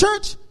into the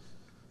church.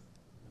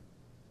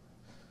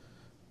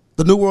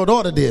 The New World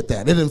Order did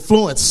that. It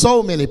influenced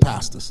so many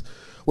pastors.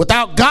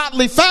 Without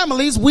godly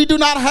families, we do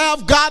not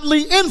have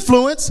godly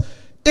influence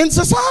in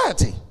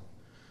society.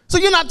 So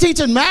you're not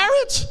teaching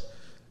marriage?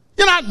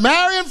 You're not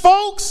marrying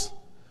folks?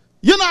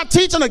 You're not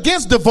teaching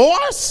against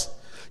divorce?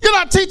 You're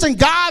not teaching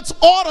God's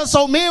order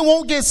so men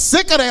won't get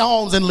sick of their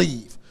homes and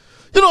leave.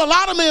 You know, a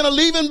lot of men are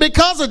leaving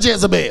because of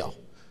Jezebel.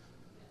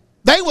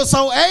 They were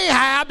so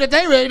Ahab that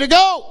they ready to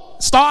go.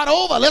 Start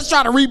over. Let's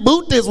try to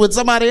reboot this with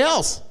somebody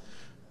else.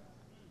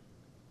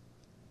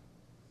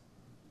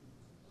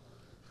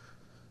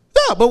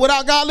 Yeah, but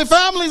without godly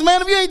families,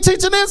 man, if you ain't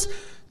teaching this,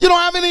 you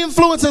don't have any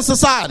influence in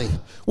society.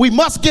 We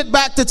must get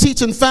back to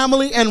teaching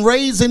family and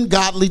raising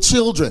godly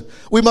children.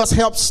 We must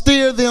help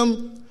steer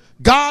them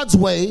God's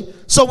way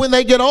so when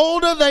they get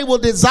older, they will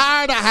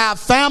desire to have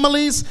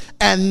families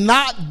and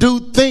not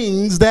do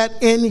things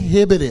that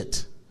inhibit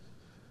it.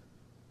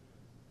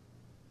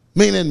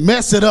 Meaning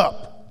mess it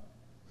up.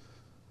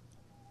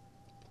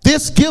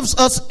 This gives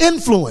us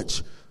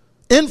influence,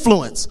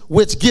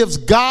 which gives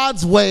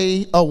God's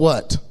way a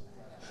what?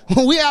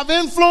 When we have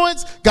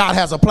influence, God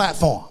has a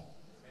platform.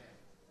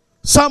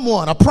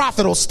 Someone, a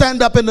prophet, will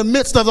stand up in the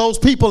midst of those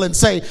people and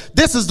say,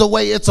 this is the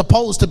way it's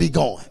supposed to be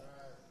going.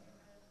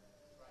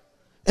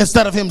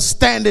 Instead of him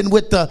standing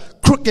with the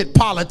crooked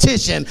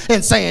politician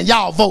and saying,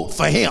 y'all vote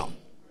for him.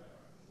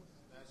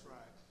 That's right.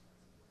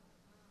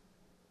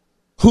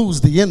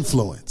 Who's the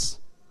influence?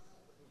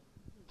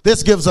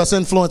 This gives us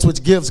influence,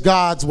 which gives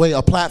God's way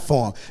a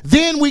platform.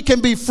 Then we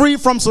can be free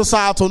from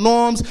societal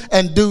norms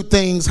and do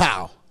things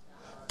how?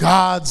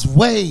 God's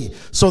way,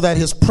 so that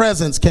his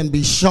presence can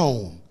be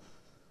shown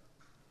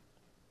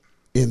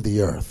in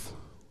the earth.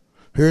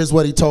 Here's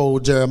what he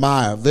told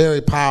Jeremiah, a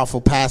very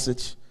powerful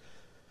passage.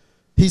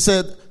 He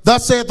said,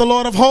 thus saith the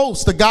Lord of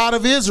hosts, the God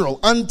of Israel,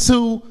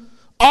 unto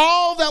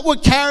all that were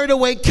carried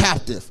away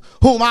captive,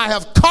 whom I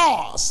have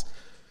caused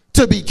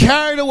to be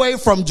carried away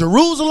from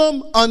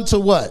Jerusalem unto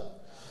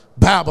what?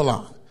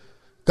 Babylon.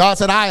 God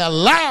said, I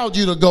allowed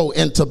you to go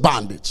into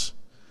bondage.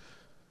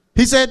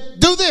 He said,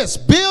 do this,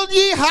 build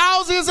ye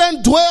houses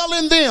and dwell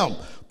in them,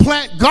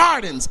 plant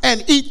gardens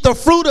and eat the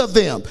fruit of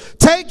them.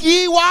 Take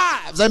ye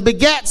wives and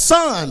begat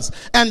sons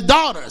and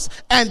daughters,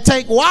 and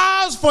take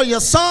wives for your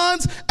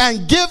sons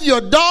and give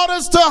your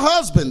daughters to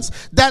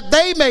husbands, that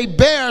they may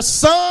bear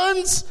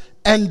sons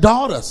and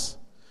daughters,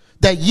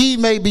 that ye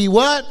may be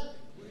what?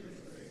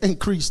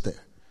 Increased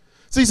there.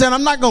 So he said,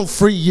 I'm not going to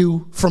free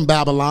you from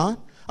Babylon.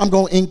 I'm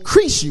going to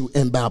increase you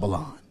in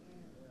Babylon.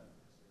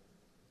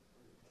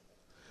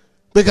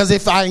 Because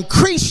if I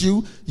increase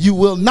you, you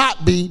will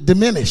not be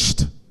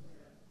diminished.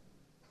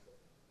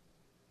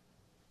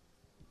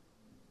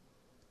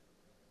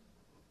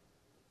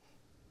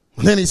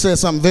 And then he says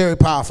something very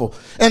powerful.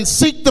 And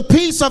seek the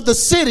peace of the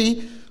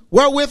city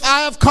wherewith I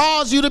have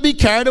caused you to be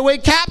carried away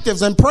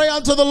captives, and pray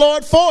unto the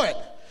Lord for it.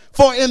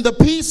 For in the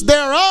peace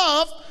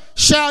thereof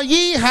shall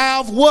ye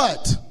have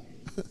what?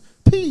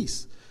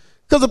 Peace.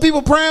 Because the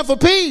people praying for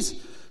peace.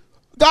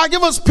 God,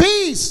 give us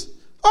peace.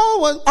 Oh,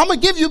 well, I'm going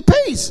to give you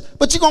peace.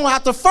 But you're going to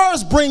have to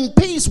first bring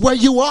peace where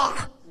you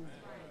are.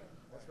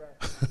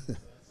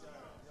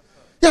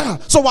 Yeah.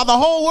 So while the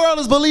whole world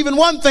is believing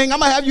one thing, I'm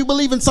going to have you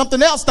believe in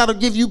something else that'll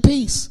give you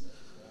peace.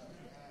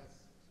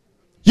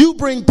 You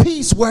bring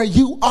peace where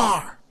you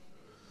are.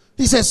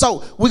 He says,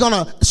 so we're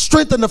going to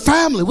strengthen the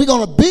family. We're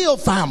going to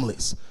build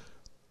families.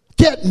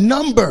 Get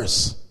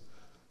numbers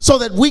so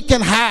that we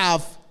can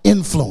have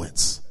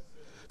influence.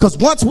 Because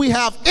once we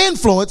have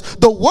influence,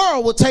 the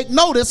world will take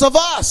notice of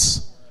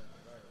us.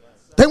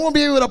 They won't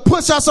be able to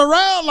push us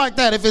around like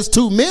that if it's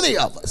too many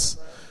of us.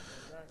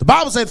 The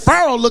Bible said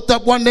Pharaoh looked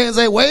up one day and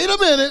said, wait a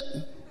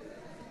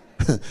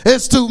minute.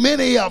 It's too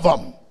many of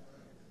them.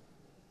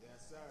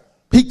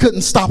 He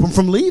couldn't stop them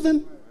from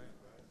leaving.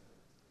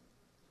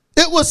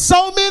 It was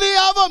so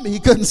many of them, he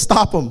couldn't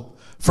stop them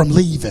from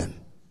leaving.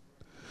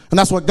 And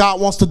that's what God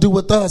wants to do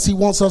with us. He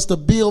wants us to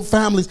build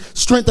families,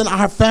 strengthen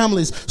our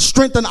families,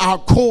 strengthen our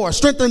core,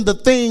 strengthen the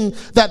thing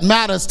that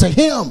matters to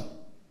him.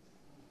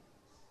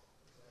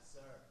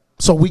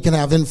 So we can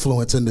have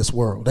influence in this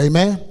world.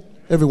 Amen?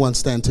 Everyone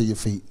stand to your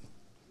feet.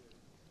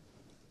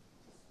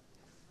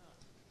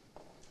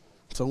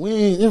 So we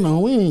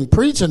ain't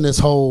preaching this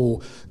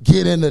whole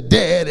get into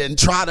debt and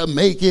try to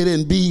make it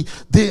and be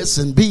this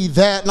and be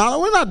that. No,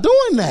 we're not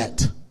doing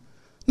that.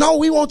 No,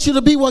 we want you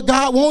to be what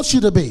God wants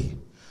you to be.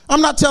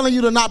 I'm not telling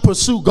you to not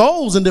pursue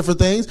goals and different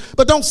things,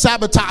 but don't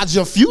sabotage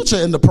your future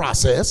in the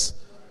process.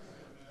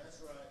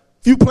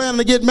 If you plan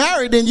to get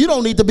married, then you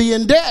don't need to be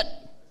in debt.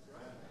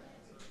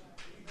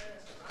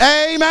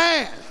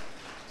 Amen.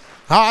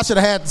 Oh, I should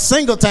have had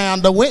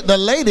Singletown. The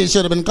ladies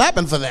should have been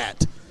clapping for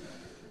that.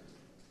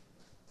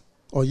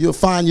 Or you'll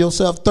find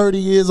yourself 30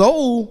 years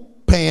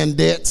old paying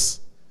debts.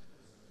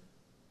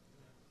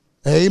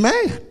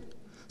 Amen.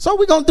 So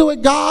we're going to do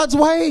it God's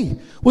way.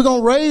 We're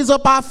going to raise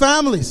up our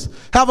families.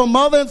 Have a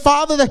mother and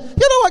father that,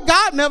 you know what,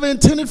 God never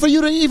intended for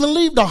you to even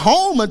leave the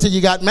home until you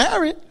got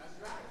married.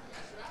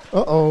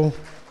 Uh-oh.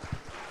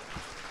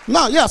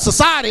 No, yeah,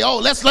 society. Oh,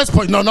 let's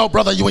put, no,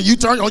 brother, when you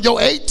turn on your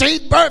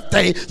 18th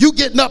birthday, you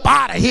getting up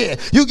out of here.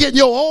 You getting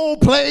your own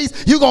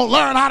place. You going to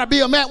learn how to be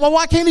a man. Well,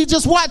 why can't he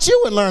just watch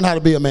you and learn how to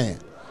be a man?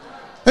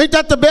 Ain't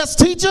that the best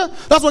teacher?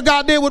 That's what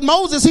God did with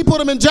Moses. He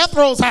put him in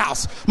Jethro's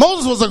house.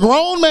 Moses was a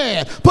grown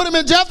man. Put him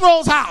in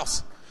Jethro's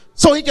house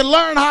so he can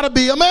learn how to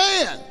be a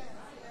man.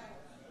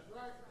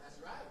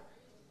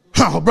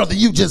 Oh, brother,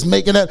 you just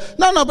making that.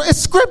 No, but it's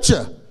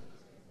scripture.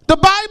 The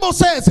Bible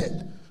says it.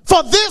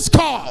 For this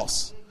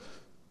cause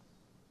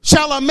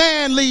shall a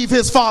man leave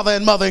his father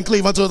and mother and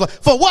cleave unto his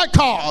wife. For what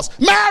cause?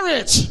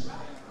 Marriage.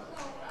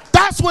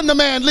 That's when the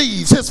man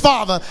leaves his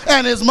father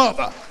and his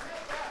mother.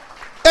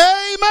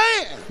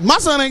 Amen. My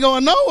son ain't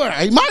going nowhere.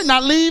 He might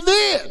not leave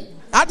then.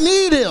 I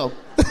need him.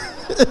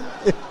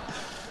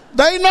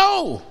 They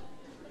know.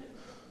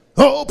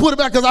 Oh, put it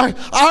back, because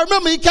I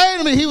remember he came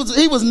to me. He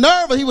was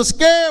nervous. He was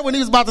scared when he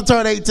was about to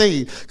turn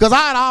 18, because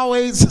I had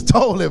always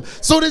told him,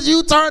 soon as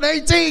you turn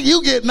 18,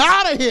 you getting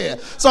out of here.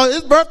 So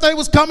his birthday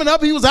was coming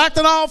up. He was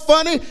acting all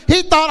funny.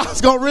 He thought I was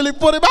going to really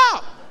put him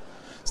out.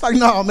 It's like,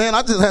 no, man,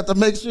 I just had to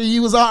make sure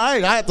you was all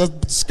right. I had to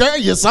scare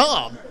you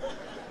some.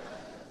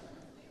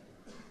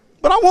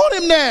 But I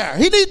want him there.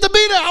 He needs to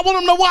be there. I want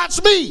him to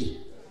watch me.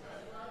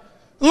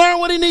 Learn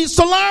what he needs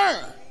to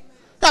learn.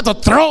 Got to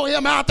throw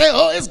him out there.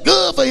 Oh, it's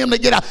good for him to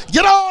get out.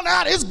 Get on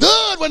out. It's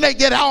good when they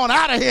get on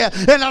out of here.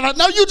 And I'm like,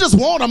 no, you just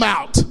want them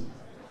out.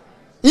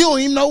 You don't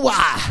even know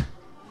why.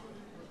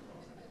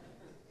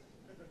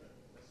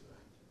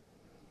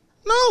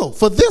 No,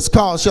 for this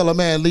cause shall a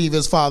man leave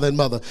his father and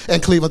mother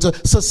and cleave unto.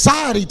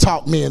 Society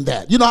taught men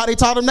that. You know how they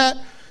taught him that?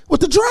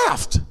 With the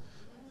draft.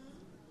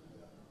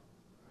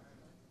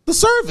 The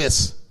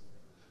service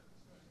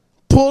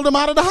pulled them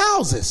out of the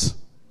houses.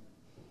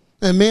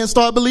 And men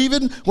started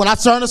believing when I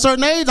turn a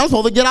certain age, I'm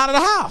supposed to get out of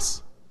the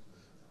house.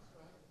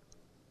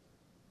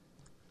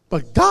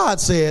 But God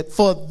said,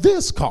 for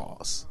this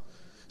cause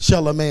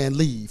shall a man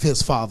leave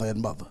his father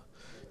and mother,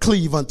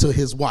 cleave unto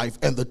his wife,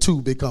 and the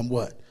two become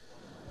what?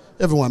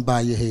 Everyone bow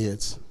your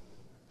heads.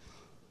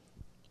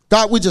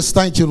 God, we just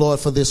thank you, Lord,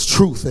 for this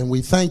truth. And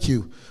we thank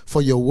you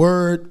for your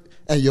word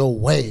and your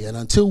way. And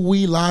until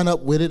we line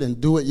up with it and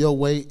do it your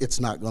way,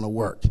 it's not going to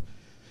work.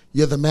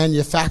 You're the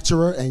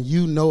manufacturer, and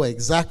you know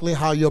exactly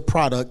how your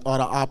product ought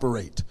to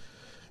operate.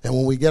 And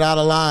when we get out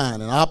of line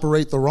and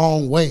operate the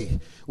wrong way,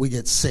 we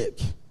get sick.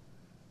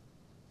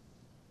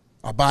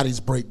 Our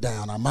bodies break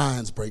down. Our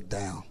minds break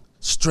down.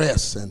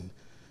 Stress and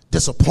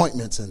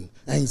disappointments and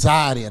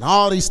anxiety and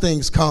all these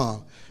things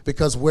come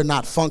because we're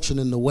not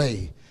functioning the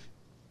way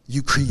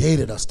you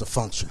created us to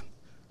function.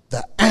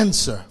 The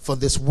answer for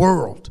this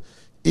world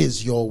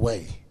is your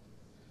way.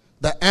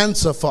 The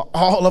answer for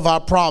all of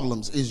our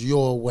problems is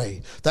your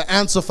way. The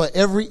answer for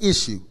every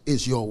issue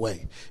is your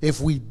way.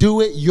 If we do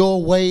it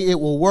your way, it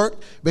will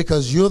work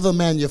because you're the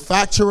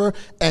manufacturer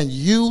and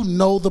you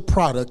know the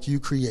product you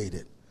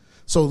created.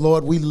 So,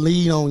 Lord, we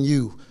lean on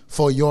you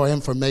for your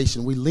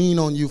information. We lean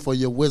on you for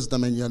your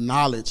wisdom and your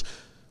knowledge.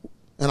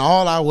 And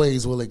all our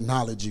ways will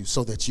acknowledge you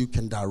so that you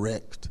can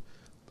direct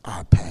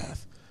our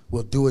path.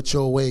 We'll do it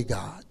your way,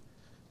 God.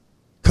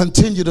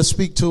 Continue to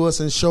speak to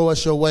us and show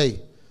us your way.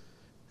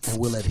 And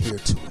we'll adhere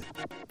to it.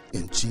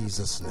 In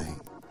Jesus'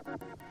 name,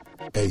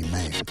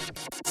 amen.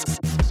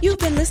 You've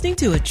been listening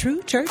to A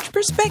True Church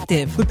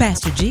Perspective with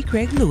Pastor G.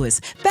 Craig Lewis,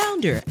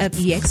 founder of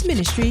EX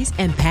Ministries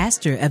and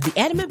pastor of the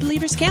Adamant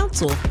Believers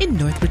Council in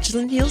North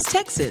Richland Hills,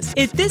 Texas.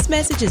 If this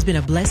message has been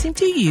a blessing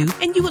to you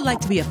and you would like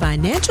to be a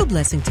financial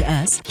blessing to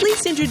us, please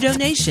send your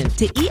donation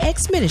to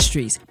EX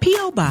Ministries,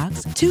 P.O.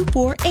 Box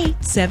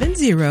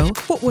 24870,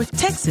 Fort Worth,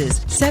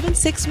 Texas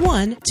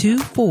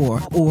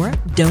 76124, or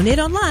donate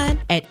online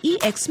at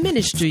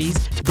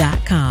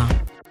exministries.com.